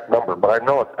exact number, but I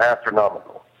know it's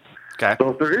astronomical. Okay.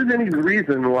 So if there is any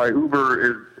reason why Uber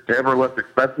is ever less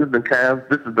expensive than cabs,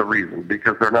 this is the reason,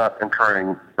 because they're not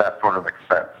incurring that sort of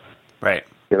expense. Right.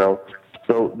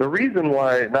 So the reason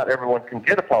why not everyone can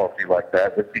get a policy like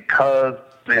that is because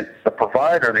the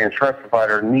provider, the insurance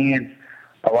provider, needs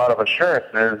a lot of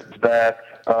assurances that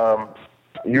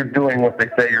you're doing what they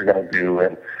say you're going to do.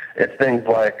 And it's things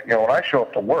like, when I show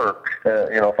up to work,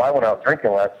 if I went out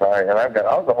drinking last night and I've got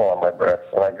alcohol on my breath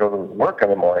and I go to work in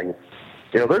the morning,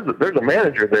 there's a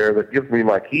manager there that gives me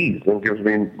my keys and gives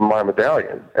me my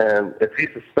medallion. And if he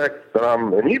suspects that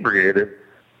I'm inebriated,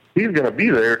 he's going to be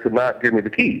there to not give me the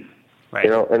keys. Right.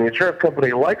 And the insurance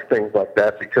company likes things like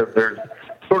that because there's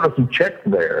sort of some checks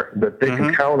there that they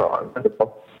can count on.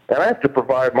 And I have to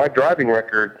provide my driving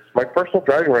record, my personal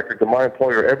driving record, to my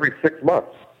employer every 6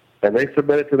 months. And they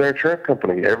submit it to their insurance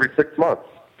company every 6 months.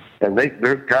 And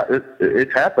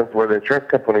it happens where the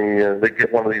insurance company, they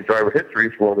get one of these driver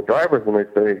histories from one of the drivers, and they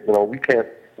say,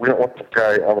 we don't want this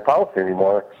guy on the policy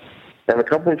anymore. And the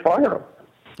company's fire him.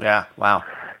 Yeah. Wow.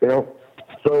 You know,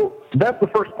 so that's the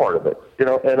first part of it. You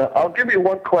know, and I'll give you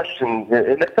one question.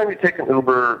 And next time you take an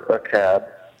Uber, a cab,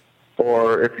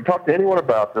 or if you talk to anyone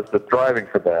about this that's driving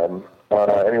for them,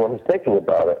 anyone who's thinking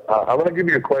about it, I'm going to give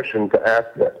you a question to ask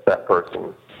that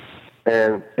person.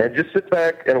 And just sit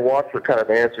back and watch what kind of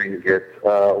answer you get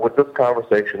with this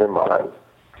conversation in mind.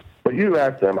 But you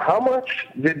ask them, how much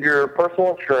did your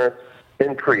personal insurance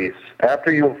increase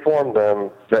after you informed them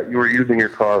that you were using your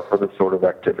car for this sort of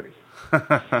activity?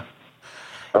 Okay,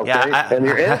 Yeah, and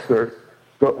your answer,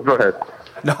 go ahead.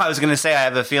 No, I was going to say I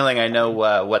have a feeling I know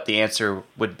what the answer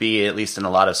would be, at least in a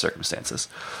lot of circumstances.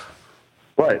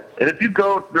 Right, and if you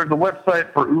go, there's a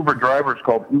website for Uber drivers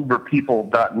called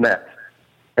uberpeople.net.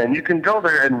 And you can go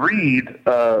there and read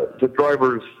the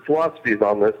drivers' philosophies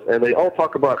on this, and they all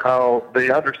talk about how they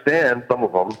understand, some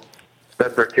of them,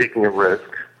 that they're taking a risk.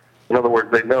 In other words,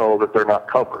 they know that they're not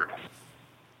covered.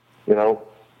 You know,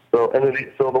 so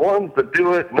the ones that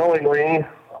do it knowingly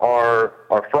are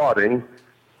frauding,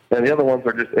 and the other ones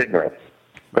are just ignorant.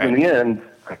 But in the end,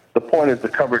 the point is the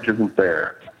coverage isn't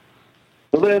there.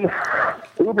 So then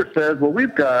Uber says, well,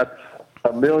 we've got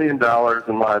 $1 million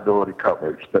in liability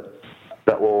coverage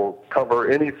that will cover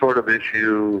any sort of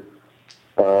issue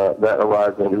that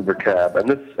arises in an Uber cab. And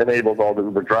this enables all the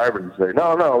Uber drivers to say,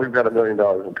 no, we've got $1 million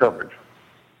in coverage.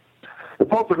 This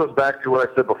also goes back to what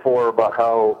I said before about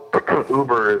how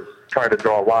Uber is trying to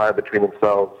draw a line between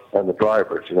themselves and the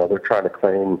drivers. You know, they're trying to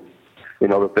claim, you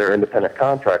know, that they're independent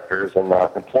contractors and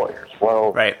not employers.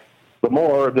 Well, right. The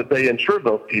more that they insure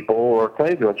those people or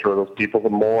claim to insure those people, the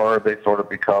more they sort of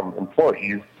become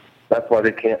employees. That's why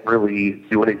they can't really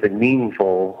do anything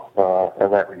meaningful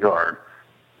in that regard.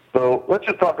 So let's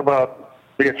just talk about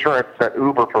the insurance that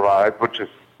Uber provides, which is,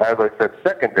 as I said,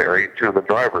 secondary to the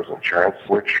driver's insurance,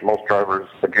 which most drivers,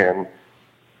 again,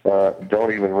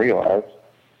 don't even realize.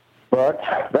 But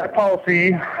that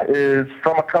policy is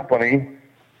from a company,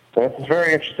 and this is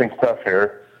very interesting stuff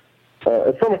here.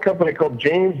 It's from a company called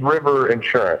James River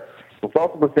Insurance. It's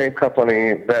also the same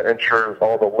company that insures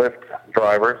all the Lyft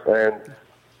drivers,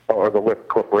 or the Lyft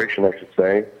Corporation, I should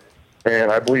say, and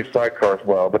I believe Sidecar as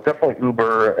well. But definitely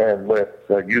Uber and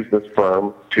Lyft use this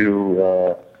firm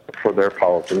for their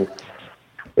policy.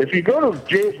 If you go to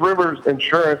James River's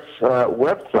insurance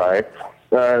website,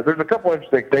 there's a couple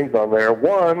interesting things on there.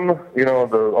 One, you know,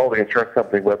 all the insurance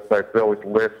company websites, they always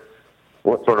list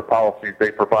what sort of policies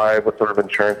they provide, what sort of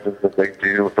insurances that they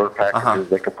do, what sort of packages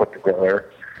they can put together.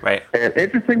 Right. And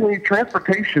interestingly,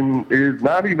 transportation is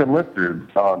not even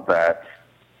listed on that.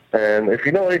 And if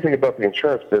you know anything about the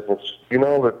insurance business, you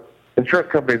know that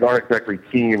insurance companies aren't exactly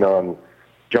keen on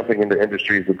jumping into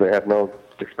industries that they have no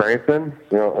experience in.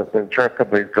 You know, insurance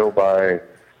companies go by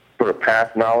sort of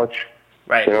past knowledge.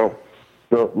 Right. You know,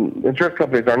 so insurance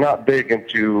companies are not big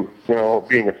into, you know,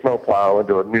 being a snowplow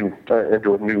into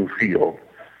a new field.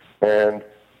 And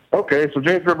okay, so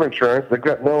James River Insurance, they've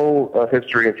got no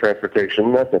history in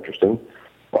transportation. That's interesting.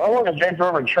 Well, how long has James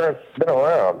River Insurance been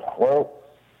around? Well,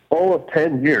 all of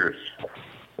 10 years.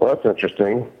 Well, that's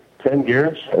interesting. 10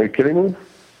 years? Are you kidding me?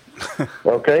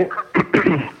 Okay.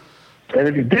 And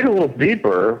if you dig a little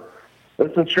deeper,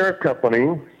 this insurance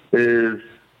company is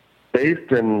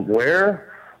based in where?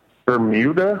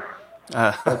 Bermuda.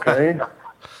 Okay.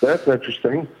 That's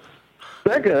interesting.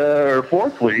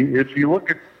 Fourthly, if you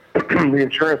look at the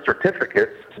insurance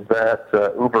certificates that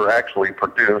Uber actually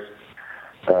produced,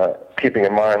 keeping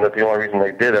in mind that the only reason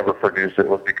they did ever produce it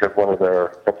was because one of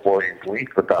their employees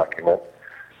leaked the document,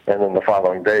 and then the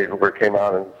following day Uber came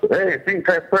out and said, hey, see,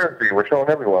 transparency, we're showing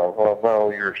everyone. Well,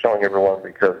 no, you're showing everyone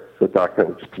because the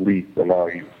document was just leaked, and now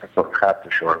you sort of have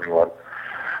to show everyone.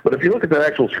 But if you look at the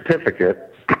actual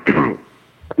certificate,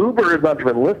 Uber is not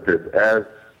even listed as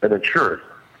an insured.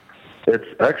 It's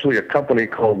actually a company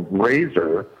called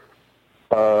Razor.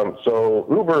 So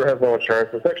Uber has no insurance.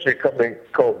 It's actually a company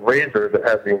called Razor that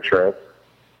has the insurance.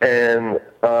 And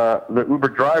the Uber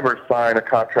drivers sign a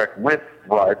contract with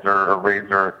Razor or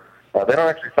Razor. They don't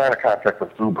actually sign a contract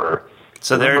with Uber.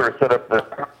 So Uber set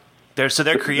up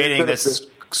they're creating this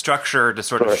structure to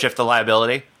sort of shift the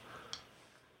liability?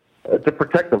 To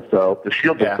protect themselves, to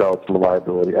shield themselves from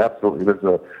liability. Absolutely.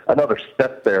 There's another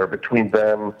step there between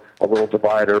them, a little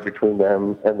divider between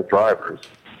them and the drivers.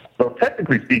 So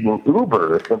technically speaking,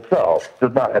 Uber themselves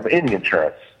does not have any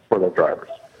insurance for their drivers.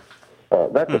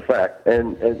 That's a fact.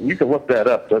 And you can look that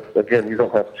up. But again, you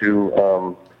don't have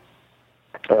to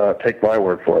take my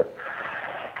word for it.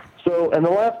 So, and the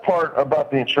last part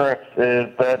about the insurance is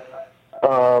that I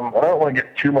don't want to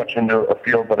get too much into a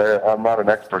field that I'm not an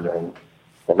expert in.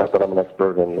 Well, not that I'm an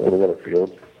expert in any other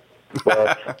field.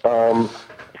 But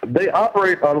They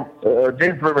operate on,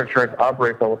 James River Insurance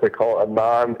operates on what they call a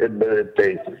non-admitted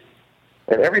basis.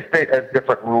 And every state has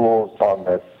different rules on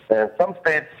this. And some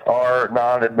states are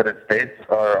non-admitted states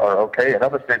are okay, and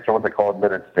other states are what they call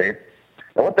admitted states.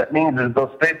 And what that means is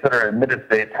those states that are admitted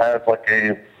states have like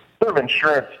a sort of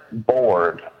insurance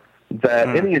board that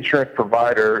any insurance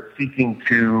provider seeking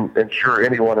to insure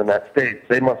anyone in that state,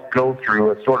 they must go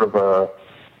through a sort of a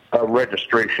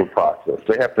registration process.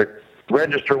 They have to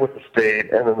register with the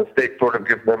state, and then the state sort of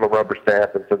gives them a rubber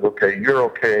stamp and says, okay, you're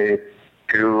okay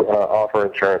to offer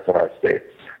insurance in our state.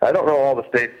 I don't know all the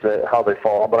states how they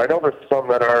fall, but I know there's some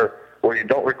that are where you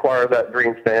don't require that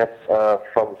green stamp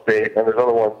from the state, and there's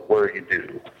other ones where you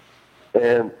do.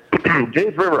 And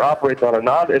James River operates on a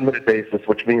non-admitted basis,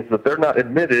 which means that they're not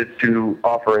admitted to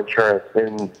offer insurance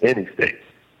in any state.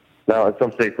 Now, in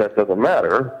some states that doesn't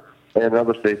matter, and in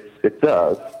other states it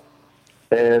does.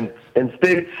 And in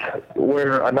states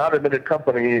where a non-admitted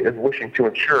company is wishing to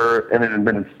insure in an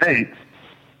admitted state,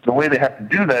 the way they have to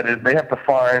do that is they have to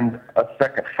find a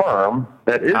second firm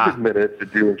that is admitted to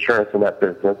do insurance in that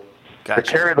business, to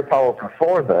carry the policy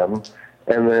for them,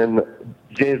 and then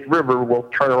James River will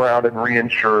turn around and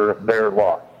reinsure their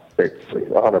loss, basically,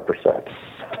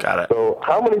 100%. Got it. So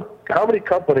how many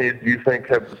companies do you think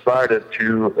have decided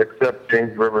to accept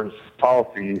James River's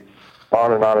policy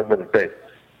on a non-admitted basis?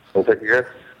 Want to take a guess?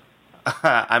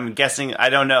 I'm guessing, I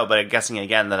don't know, but I'm guessing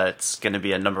again that it's going to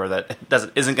be a number that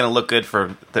isn't going to look good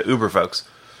for the Uber folks.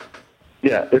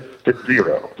 Yeah, it's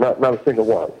zero, not a single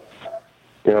one.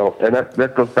 You know, and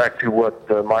that goes back to what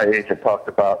my agent talked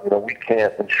about. You know, we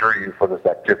can't insure you for this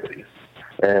activity.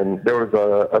 And there was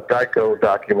a Geico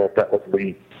document that was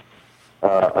leaked,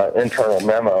 an internal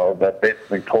memo that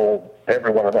basically told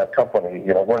everyone in that company,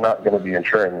 you know, we're not going to be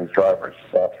insuring these drivers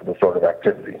for this sort of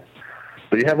activity.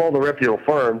 So you have all the reputable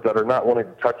firms that are not willing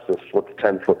to touch this with a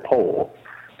 10-foot pole.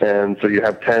 And so you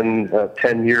have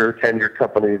 10-year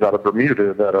companies out of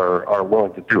Bermuda that are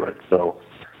willing to do it. So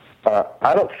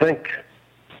I don't think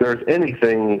there's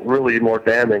anything really more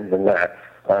damning than that.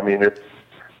 I mean, it's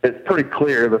pretty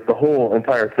clear that the whole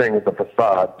entire thing is a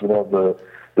facade. You know,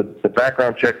 the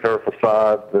background checks are a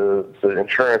facade. The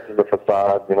insurance is a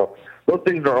facade. You know, those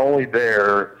things are only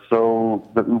there so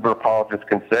the Uber apologists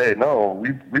can say, no,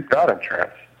 we've got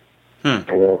insurance. You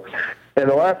know? And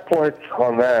the last point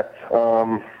on that,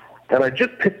 and I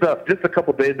just picked up, just a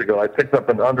couple days ago, I picked up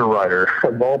an underwriter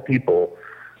of all people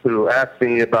who asked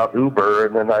me about Uber,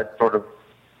 and then I sort of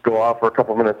go off for a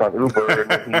couple minutes on Uber,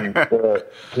 and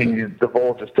he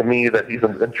divulges to me that he's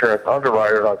an insurance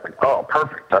underwriter. And I was like, oh,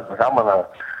 perfect. I was like, I'm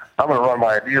gonna run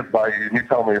my ideas by you, and you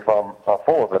tell me if I'm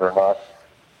full of it or not.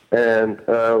 And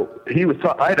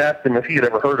I'd asked him if he had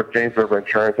ever heard of James River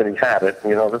Insurance, and he hadn't.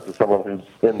 You know, this is someone who's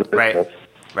in the business,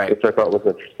 right. Which I thought was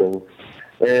interesting.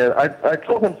 And I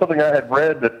told him something I had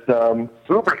read that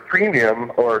Uber's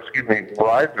premium,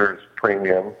 Rider's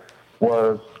premium,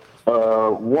 was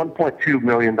 $1.2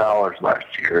 million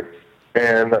last year.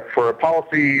 And for a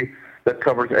policy that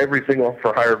covers every single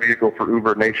for-hire vehicle for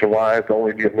Uber nationwide to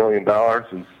only be $1 million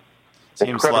is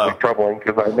incredibly troubling,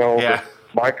 because I know that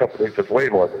my company does way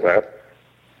more than that.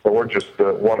 And we're just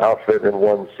one outfit in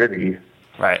one city.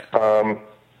 Right.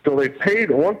 So they paid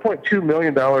 $1.2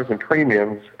 million in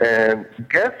premiums, and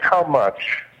guess how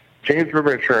much James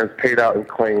River Insurance paid out in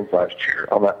claims last year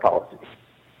on that policy?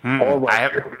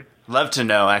 I'd love to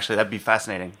know, actually. That'd be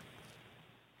fascinating.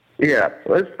 Yeah,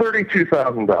 it's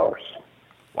 $32,000.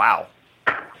 Wow.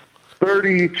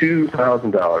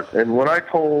 $32,000. And when I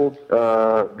told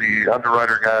the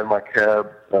underwriter guy in my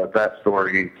cab that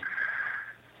story,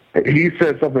 he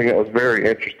said something that was very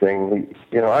interesting.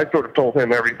 You know, I sort of told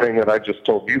him everything that I just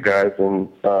told you guys, and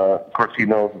of course he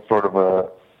knows it's sort of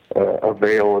a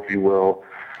veil, if you will.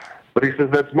 But he says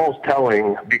that's most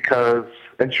telling because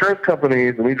insurance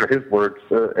companies, and these are his words,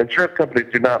 insurance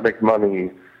companies do not make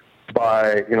money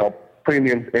by, you know,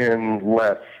 premiums in,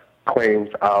 less claims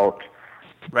out.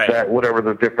 Right. That whatever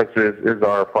the difference is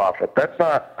our profit. That's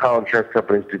not how insurance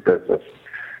companies do business.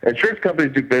 Insurance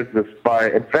companies do business by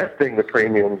investing the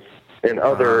premiums in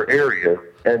other areas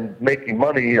and making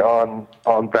money on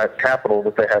that capital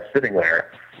that they have sitting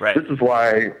there. Right. This is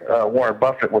why Warren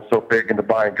Buffett was so big into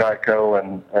buying Geico,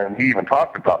 and he even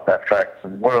talked about that fact.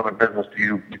 What other business do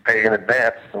you pay in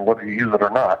advance, and whether you use it or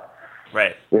not?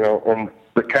 Right. You know, and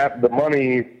the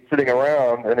money sitting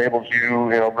around enables you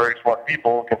know, very smart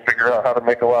people can figure out how to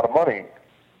make a lot of money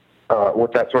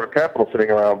with that sort of capital sitting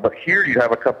around. But here you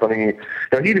have a company, you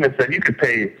know, he even said you could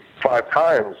pay 5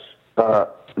 times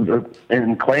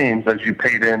in claims as you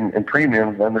paid in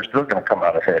premiums, and they're still going to come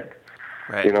out ahead.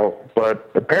 Right. You know, but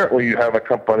apparently you have a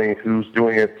company who's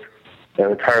doing it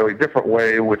an entirely different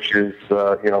way, which is,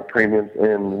 premiums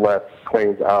in, less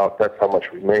claims out. That's how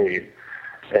much we made.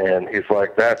 And he's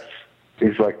like, that's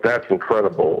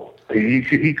incredible.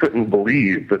 He couldn't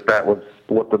believe that was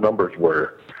what the numbers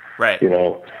were. Right.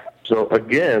 So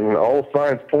again, all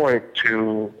signs point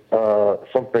to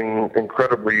something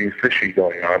incredibly fishy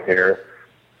going on here.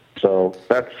 So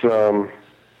that's the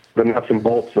nuts and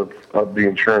bolts of the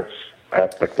insurance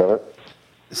aspect of it.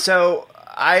 So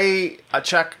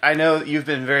Chuck, I know you've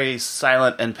been very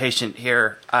silent and patient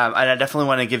here, and I definitely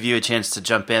want to give you a chance to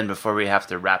jump in before we have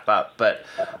to wrap up. But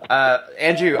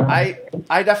Andrew, I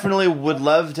definitely would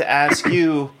love to ask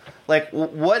you, like,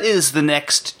 what is the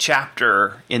next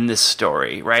chapter in this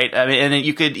story, right? I mean, and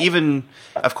you could even,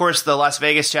 of course, the Las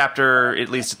Vegas chapter, at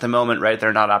least at the moment, right,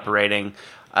 they're not operating.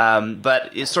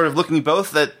 But it's sort of looking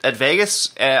both at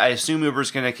Vegas. I assume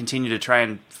Uber's going to continue to try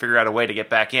and figure out a way to get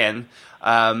back in.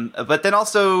 But then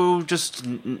also just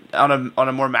on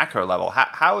a more macro level,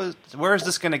 where is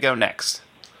this going to go next?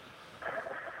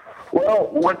 Well,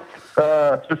 what's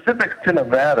specific to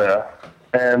Nevada,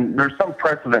 and there's some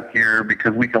precedent here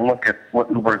because we can look at what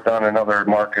Uber's done in other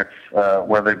markets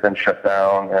where they've been shut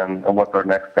down and what their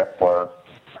next step was.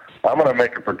 I'm going to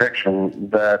make a prediction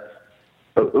that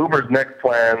Uber's next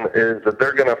plan is that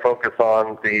they're going to focus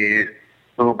on the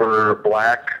Uber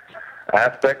Black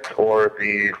aspect, or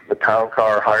the town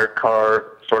car, hired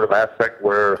car sort of aspect,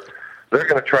 where they're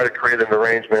going to try to create an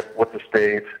arrangement with the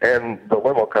state and the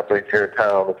limo companies here in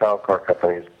town, the town car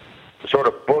companies, to sort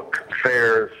of book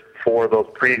fares for those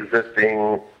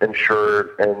pre-existing insured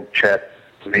and checked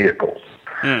vehicles.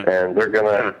 And they're going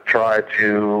to try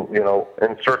to,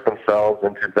 insert themselves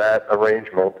into that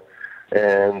arrangement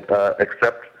and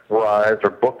accept rides or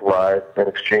book rides in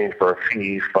exchange for a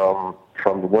fee from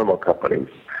the limo companies.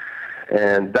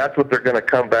 And that's what they're going to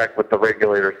come back with the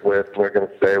regulators with. And they're going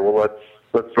to say, well,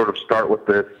 let's sort of start with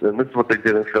this. And this is what they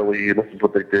did in Philly, and this is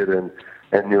what they did in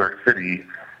New York City.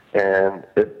 And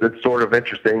it's sort of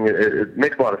interesting. It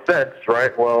makes a lot of sense,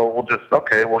 right? Well, we'll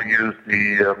use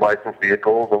the licensed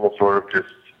vehicles, and we'll sort of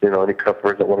just, any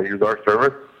customers that want to use our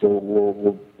service, so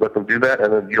we'll let them do that,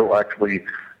 and then you'll actually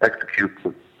execute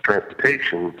the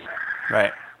transportation.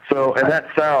 Right. So, and that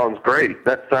sounds great.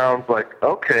 That sounds like,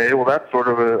 okay, well, that's sort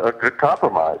of a good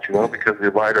compromise, because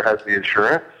the rider has the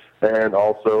insurance and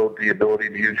also the ability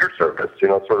to use your service,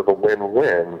 sort of a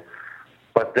win-win.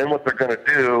 But then what they're going to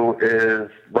do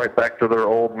is, right back to their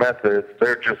old methods,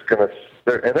 they're going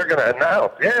to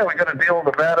announce, yeah, we got a deal in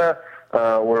Nevada,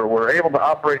 we're able to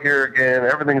operate here again,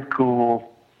 everything's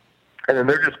cool, and then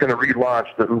they're just going to relaunch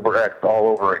the UberX all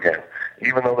over again.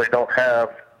 Even though they don't have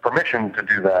permission to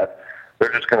do that,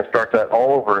 they're just going to start that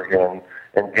all over again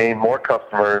and gain more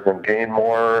customers and gain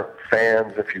more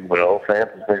fans, if you will. Fans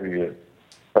is maybe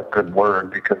a good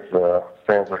word because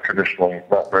fans are traditionally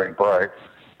not very bright.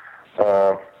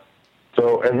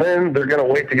 And then they're going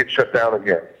to wait to get shut down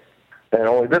again. And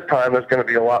only this time there's going to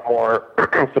be a lot more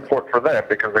support for them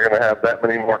because they're going to have that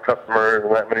many more customers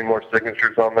and that many more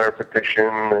signatures on their petition,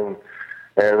 and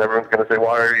everyone's going to say,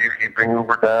 why are you keeping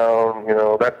Uber down?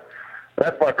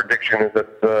 That's my prediction, is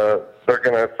that they're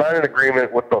going to sign an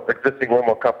agreement with the existing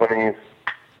limo companies,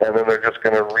 and then they're just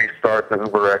going to restart the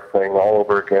UberX thing all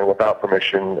over again without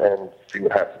permission and see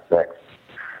what happens next.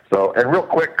 So, and real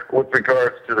quick, with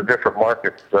regards to the different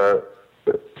markets,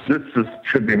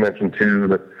 should be mentioned too,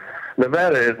 that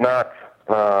Nevada is not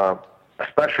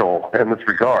special in this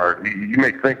regard. You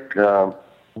may think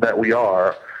that we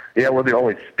are. Yeah, we're the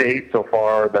only state so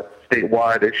far that's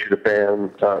statewide issued a ban,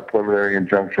 preliminary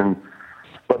injunction.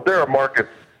 But there are markets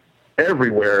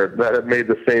everywhere that have made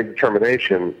the same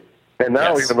determination. And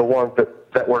now even the ones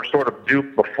that were sort of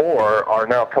duped before are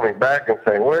now coming back and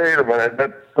saying, wait a minute,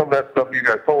 some of that stuff you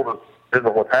guys told us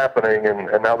isn't what's happening.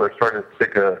 And now they're starting to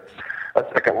take a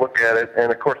second look at it.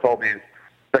 And, of course, all these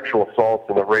sexual assaults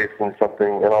and the rape and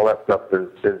something and all that stuff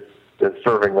is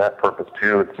serving that purpose,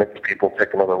 too. It's making people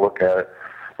take another look at it.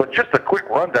 But just a quick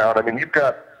rundown, I mean, you've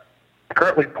got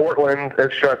currently Portland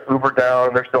has shut Uber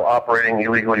down. They're still operating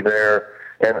illegally there.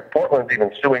 And Portland's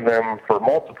even suing them for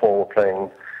multiple things.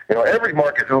 Every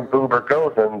market Uber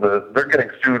goes in, they're getting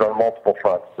sued on multiple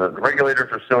fronts. The regulators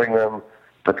are suing them,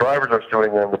 the drivers are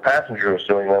suing them, the passengers are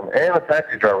suing them, and the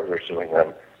taxi drivers are suing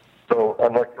them. So,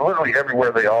 literally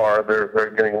everywhere they are,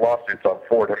 they're getting lawsuits on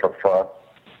 4 different fronts.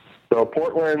 So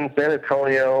Portland, San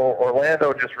Antonio,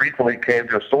 Orlando just recently came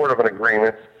to a sort of an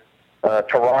agreement.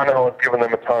 Toronto has given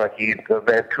them a ton of heat.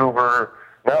 Vancouver,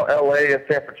 now LA and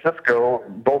San Francisco,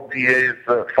 both DAs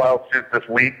filed suit this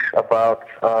week about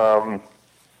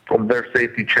their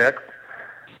safety checks.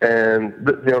 And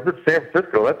this San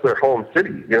Francisco, that's their home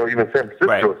city. Even San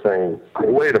Francisco is saying,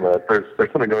 "Wait a minute, there's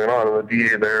something going on," and the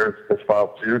DA there has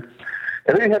filed suit.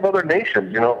 And then you have other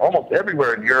nations. Almost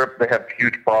everywhere in Europe they have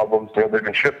huge problems. They've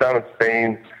been shut down in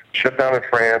Spain, shut down in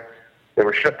France. They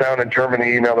were shut down in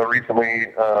Germany. Now they're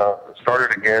recently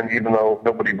started again, even though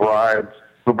nobody rides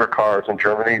Uber cars in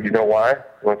Germany. Do you know why?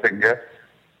 You want to take a guess?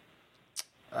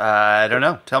 I don't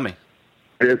know. Tell me.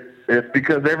 It's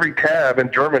because every cab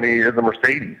in Germany is a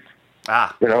Mercedes.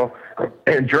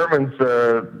 And Germans,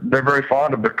 they're very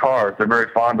fond of their cars. They're very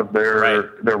fond of their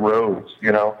roads.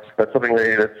 That's something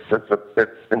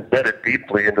that's embedded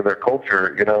deeply into their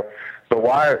culture. So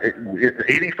why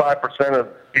 85% of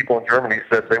people in Germany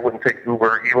said they wouldn't take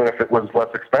Uber even if it was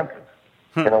less expensive.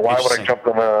 Why would I jump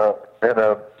in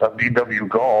a VW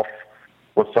Golf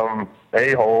with some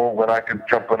a-hole when I could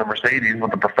jump in a Mercedes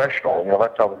with a professional?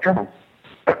 That's how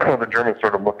the Germans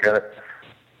sort of look at it.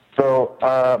 So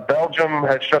Belgium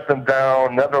has shut them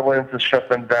down. Netherlands has shut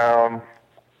them down.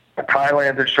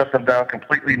 Thailand has shut them down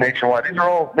completely nationwide. These are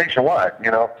all nationwide.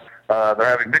 They're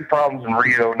having big problems in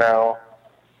Rio now.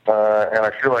 And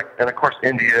I feel like, and of course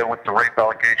India with the rape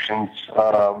allegations,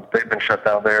 they've been shut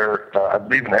down there, I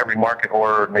believe in every market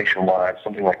or nationwide,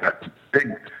 something like that.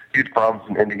 Big, huge problems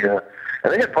in India.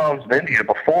 And they had problems in India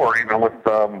before, even with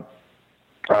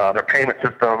their payment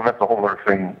system. That's a whole other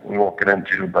thing we won't get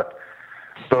into. But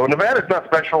so Nevada's not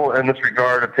special in this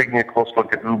regard of taking a close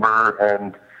look at Uber,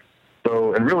 and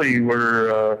really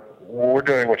we're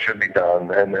doing what should be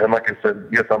done. And like I said,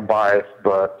 yes, I'm biased,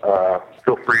 but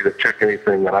feel free to check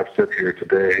anything that I've said here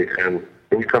today, and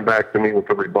you come back to me with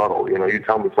a rebuttal. You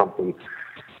tell me something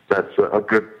that's a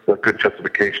good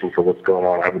justification for what's going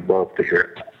on. I would love to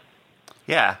hear it.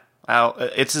 Yeah.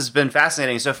 It's been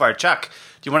fascinating so far. Chuck,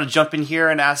 do you want to jump in here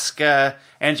and ask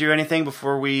Andrew anything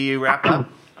before we wrap up?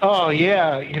 Oh,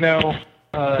 yeah.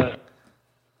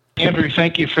 Andrew,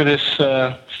 thank you for this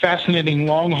fascinating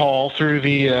long haul through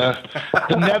the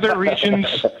nether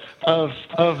regions of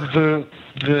the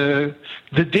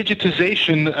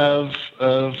digitization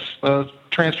of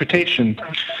transportation.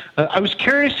 I was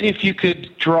curious if you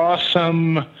could draw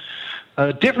some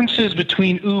differences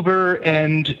between Uber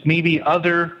and maybe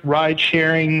other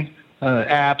ride-sharing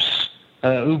apps,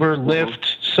 Uber,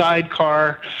 Lyft,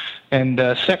 Sidecar, and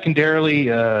secondarily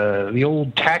the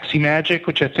old Taxi Magic,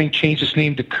 which I think changed its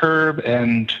name to Curb,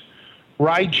 and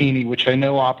Ride Genie, which I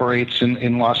know operates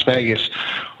in Las Vegas.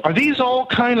 Are these all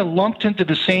kind of lumped into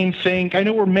the same thing? I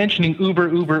know we're mentioning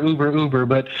Uber,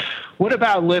 but what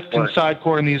about Lyft and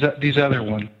Sidecar and these other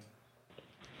ones?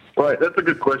 Right, that's a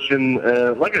good question.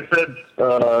 Like I said,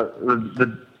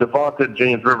 the vaunted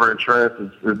James River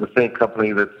Insurance is the same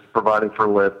company that's providing for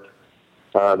Lyft.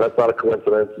 That's not a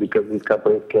coincidence because these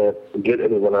companies can't get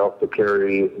anyone else to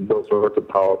carry those sorts of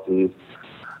policies.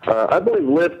 I believe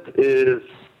Lyft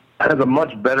has a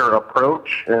much better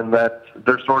approach in that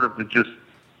they're sort of just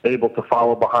able to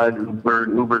follow behind Uber.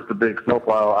 Uber's the big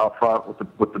snowplow out front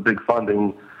with the big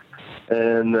funding.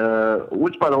 And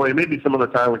which, by the way, maybe some other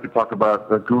time we could talk about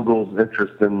Google's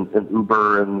interest in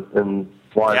Uber and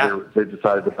why they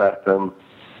decided to back them.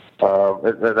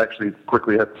 It actually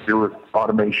quickly has to do with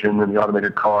automation and the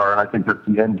automated car. And I think that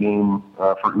the end game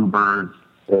for Uber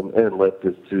and Lyft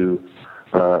is to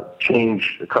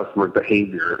change customer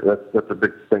behavior. That's a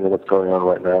big thing of what's going on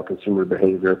right now, consumer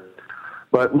behavior.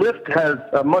 But Lyft has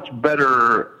a much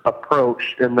better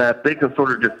approach in that they can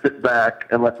sort of just sit back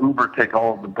and let Uber take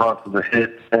all of the brunt of the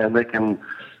hit, and they can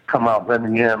come out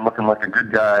in the end looking like a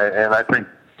good guy. And I think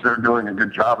they're doing a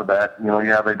good job of that. They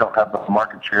don't have the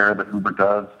market share that Uber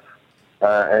does,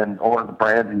 or the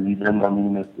branding even. I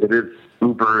mean, it is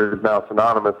Uber is now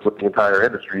synonymous with the entire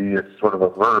industry. It's sort of a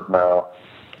verb now.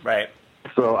 Right.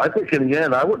 So I think in the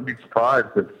end, I wouldn't be surprised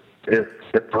if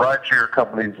the rideshare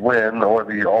companies win or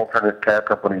the alternate cab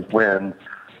companies win,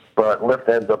 but Lyft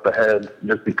ends up ahead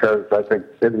just because I think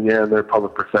in the end their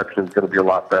public perception is going to be a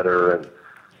lot better. And,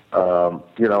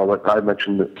 like I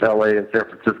mentioned, L.A. and San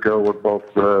Francisco were both,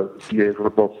 CAs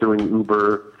were both suing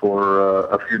Uber for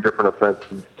a few different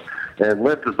offenses. And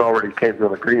Lyft has already came to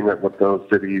an agreement with those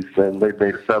cities, and they've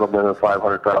made a settlement of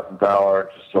 $500,000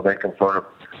 so they can sort of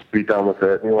be done with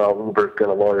it. Uber's going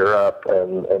to lawyer up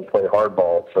and play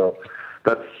hardball. So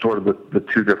that's sort of the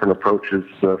two different approaches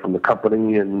from the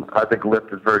company. And I think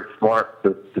Lyft is very smart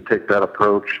to take that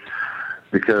approach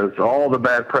because all the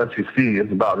bad press you see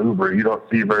is about Uber. You don't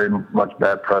see very much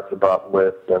bad press about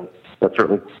Lyft, and that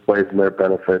certainly plays in their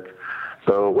benefit.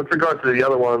 So with regard to the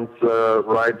other ones,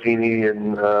 Ride Genie,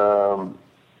 and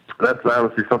that's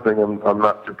honestly something I'm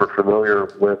not super familiar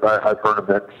with. I've heard of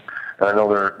it. I know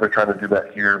they're trying to do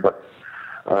that here, but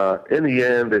in the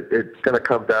end, it's going to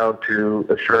come down to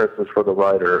assurances for the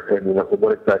rider and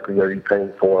what exactly are you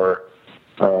paying for.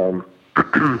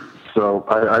 So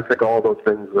I think all those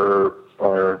things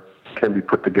can be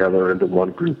put together into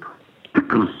one group.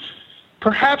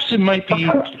 Perhaps it might be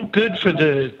good for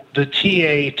the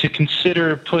TA to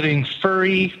consider putting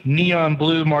furry neon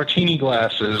blue martini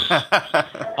glasses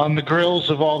on the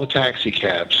grills of all the taxi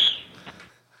cabs.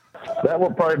 That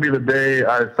will probably be the day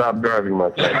I stop driving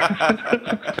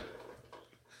myself.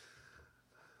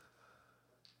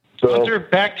 So Hunter,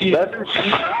 back to you.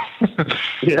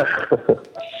 Yeah.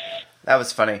 That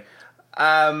was funny.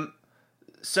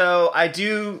 So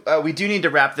we do need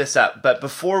to wrap this up, but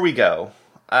before we go,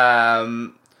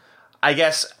 I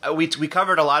guess we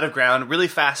covered a lot of ground. Really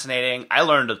fascinating. I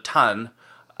learned a ton.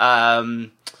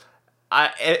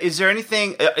 Is there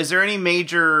any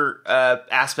major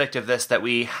aspect of this that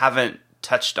we haven't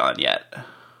touched on yet?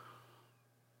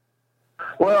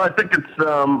 Well, I think it's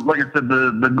like I said,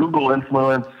 the Google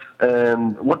influence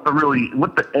and what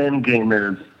the end game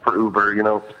is for Uber. You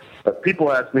know,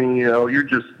 people ask me, you're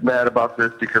just mad about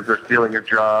this because they're stealing your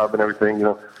job and everything. You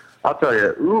know, I'll tell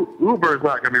you, Uber is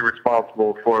not going to be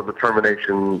responsible for the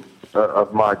termination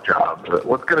of my job.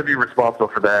 What's going to be responsible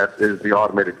for that is the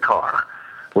automated car,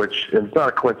 which is not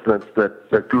a coincidence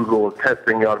that Google is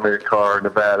testing the automated car in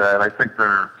Nevada, and I think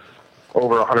they're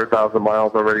over 100,000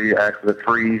 miles already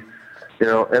accident-free. You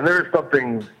know, and there's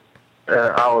something,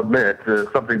 I'll admit,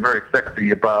 something very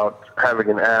sexy about having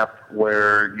an app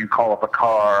where you call up a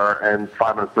car and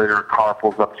 5 minutes later a car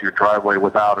pulls up to your driveway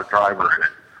without a driver in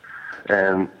it.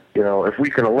 And, if we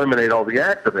can eliminate all the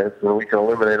accidents and we can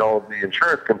eliminate all of the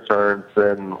insurance concerns,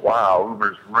 then, wow,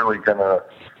 Uber's really going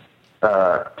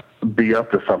to be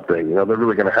up to something. They're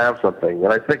really going to have something.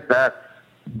 And I think that's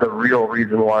the real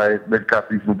reason why they've got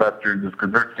these investors is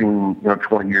because they're seeing,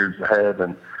 20 years ahead.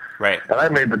 And Right. And I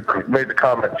made the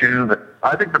comment too that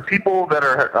I think the people that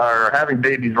are having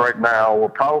babies right now will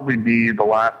probably be the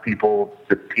last people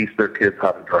to teach their kids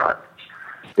how to drive.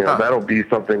 That'll be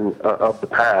something of the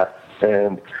past.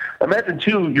 And imagine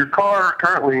too, your car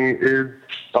currently is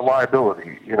a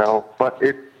liability, but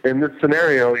in this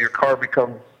scenario, your car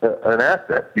becomes an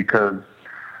asset because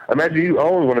imagine you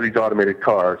own one of these automated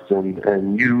cars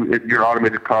and your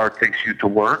automated car takes you to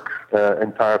work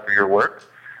in time for your work.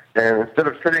 And instead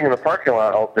of sitting in the parking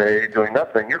lot all day doing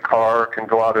nothing, your car can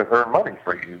go out and earn money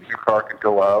for you. Your car can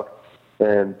go out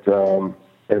and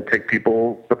take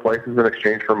people to places in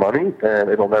exchange for money, and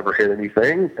it'll never hit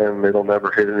anything, and it'll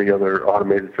never hit any other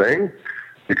automated thing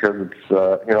because it's,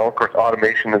 of course,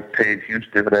 automation has paid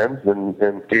huge dividends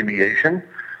in aviation.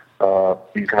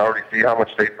 You can already see how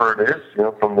much safer it is,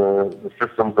 from the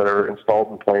systems that are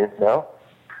installed in planes now.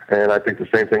 And I think the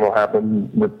same thing will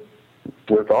happen with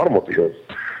automobiles.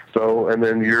 So, and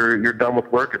then you're done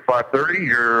with work at 5:30.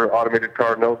 Your automated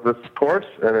car knows this course,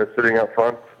 and it's sitting out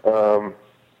front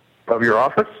of your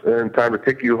office, and time to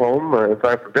take you home in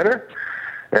time for dinner.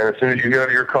 And as soon as you get out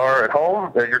of your car at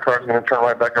home, your car's going to turn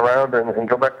right back around and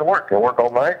go back to work and work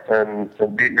all night and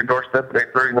be at your doorstep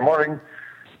at 8:30 in the morning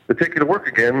to take you to work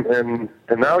again. And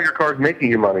now your car's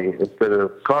making you money instead of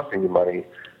costing you money.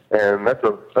 And that's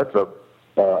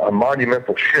a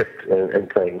monumental shift in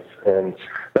things. And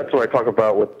that's what I talk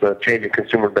about with changing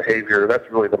consumer behavior.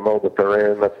 That's really the mode that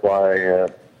they're in. That's why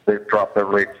they've dropped their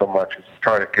rate so much. It's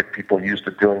trying to get people used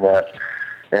to doing that.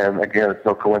 And again, it's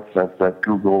no coincidence that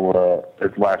Google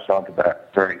has latched onto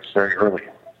that very, very early.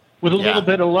 With a little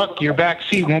bit of luck, your back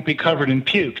seat won't be covered in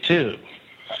puke, too.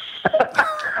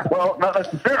 Well, not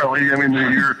necessarily. I mean,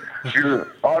 your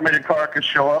automated car could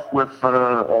show up with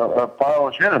a pile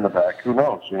of shit in the back. Who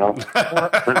knows?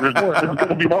 There's going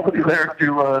to be nobody there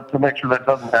to make sure that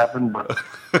doesn't happen. But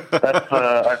that's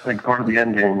I think sort of the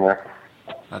end game there.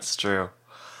 That's true.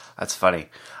 That's funny.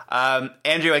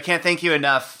 Andrew, I can't thank you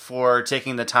enough for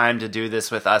taking the time to do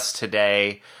this with us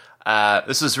today.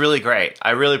 This was really great.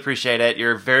 I really appreciate it.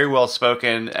 You're very well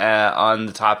spoken on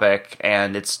the topic,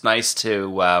 and it's nice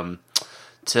to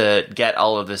get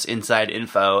all of this inside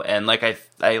info. And like I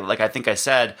think I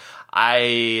said,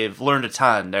 I've learned a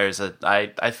ton.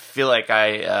 I feel like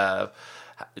I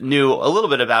knew a little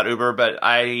bit about Uber, but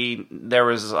there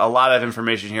was a lot of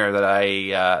information here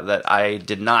that I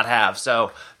did not have.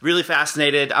 So really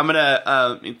fascinated. I'm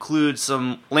gonna include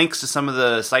some links to some of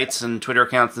the sites and Twitter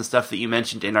accounts and stuff that you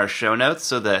mentioned in our show notes,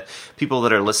 so that people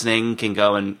that are listening can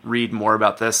go and read more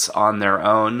about this on their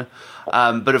own.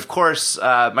 But of course,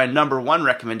 my number one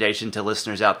recommendation to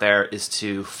listeners out there is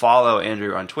to follow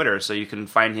Andrew on Twitter. So you can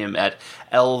find him at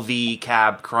LV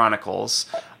Cab Chronicles.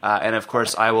 And of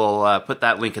course, I will put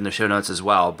that link in the show notes as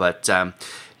well. But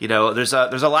there's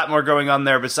a lot more going on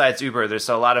there besides Uber. There's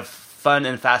a lot of fun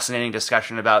and fascinating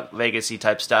discussion about Vegas-y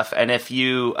type stuff. And if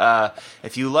you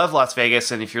love Las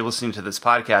Vegas, and if you're listening to this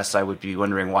podcast, I would be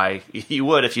wondering why you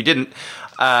would if you didn't.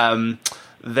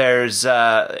 It's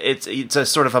a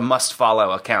sort of a must follow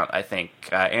account. I think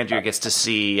Andrew gets to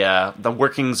see the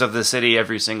workings of the city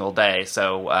every single day.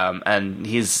 So and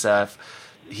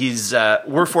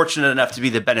we're fortunate enough to be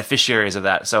the beneficiaries of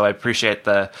that. So I appreciate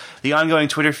the ongoing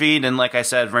Twitter feed, and like I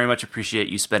said, very much appreciate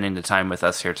you spending the time with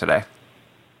us here today.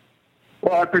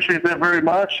 Well, I appreciate that very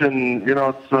much, and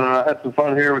it's I had some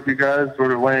fun here with you guys,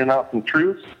 sort of laying out some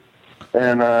truths,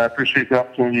 and I appreciate the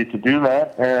opportunity to do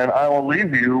that. And I will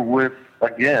leave you with,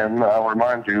 again, I'll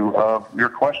remind you of your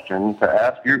question to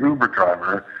ask your Uber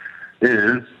driver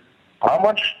is, how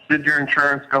much did your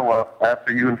insurance go up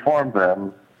after you informed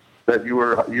them that you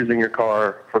were using your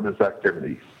car for this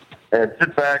activity? And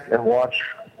sit back and watch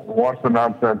the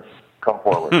nonsense come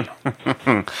forward.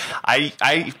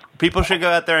 People should go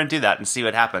out there and do that and see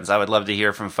what happens. I would love to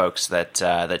hear from folks that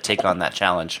take on that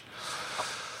challenge.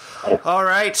 All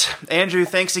right, Andrew,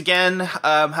 thanks again.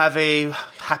 Have a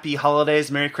happy holidays,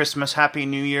 Merry Christmas, Happy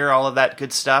New Year, all of that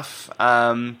good stuff.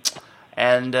 And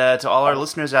to all our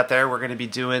listeners out there, we're going to be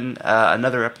doing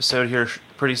another episode here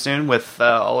pretty soon with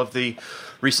all of the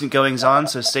recent goings on,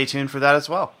 so stay tuned for that as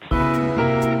well.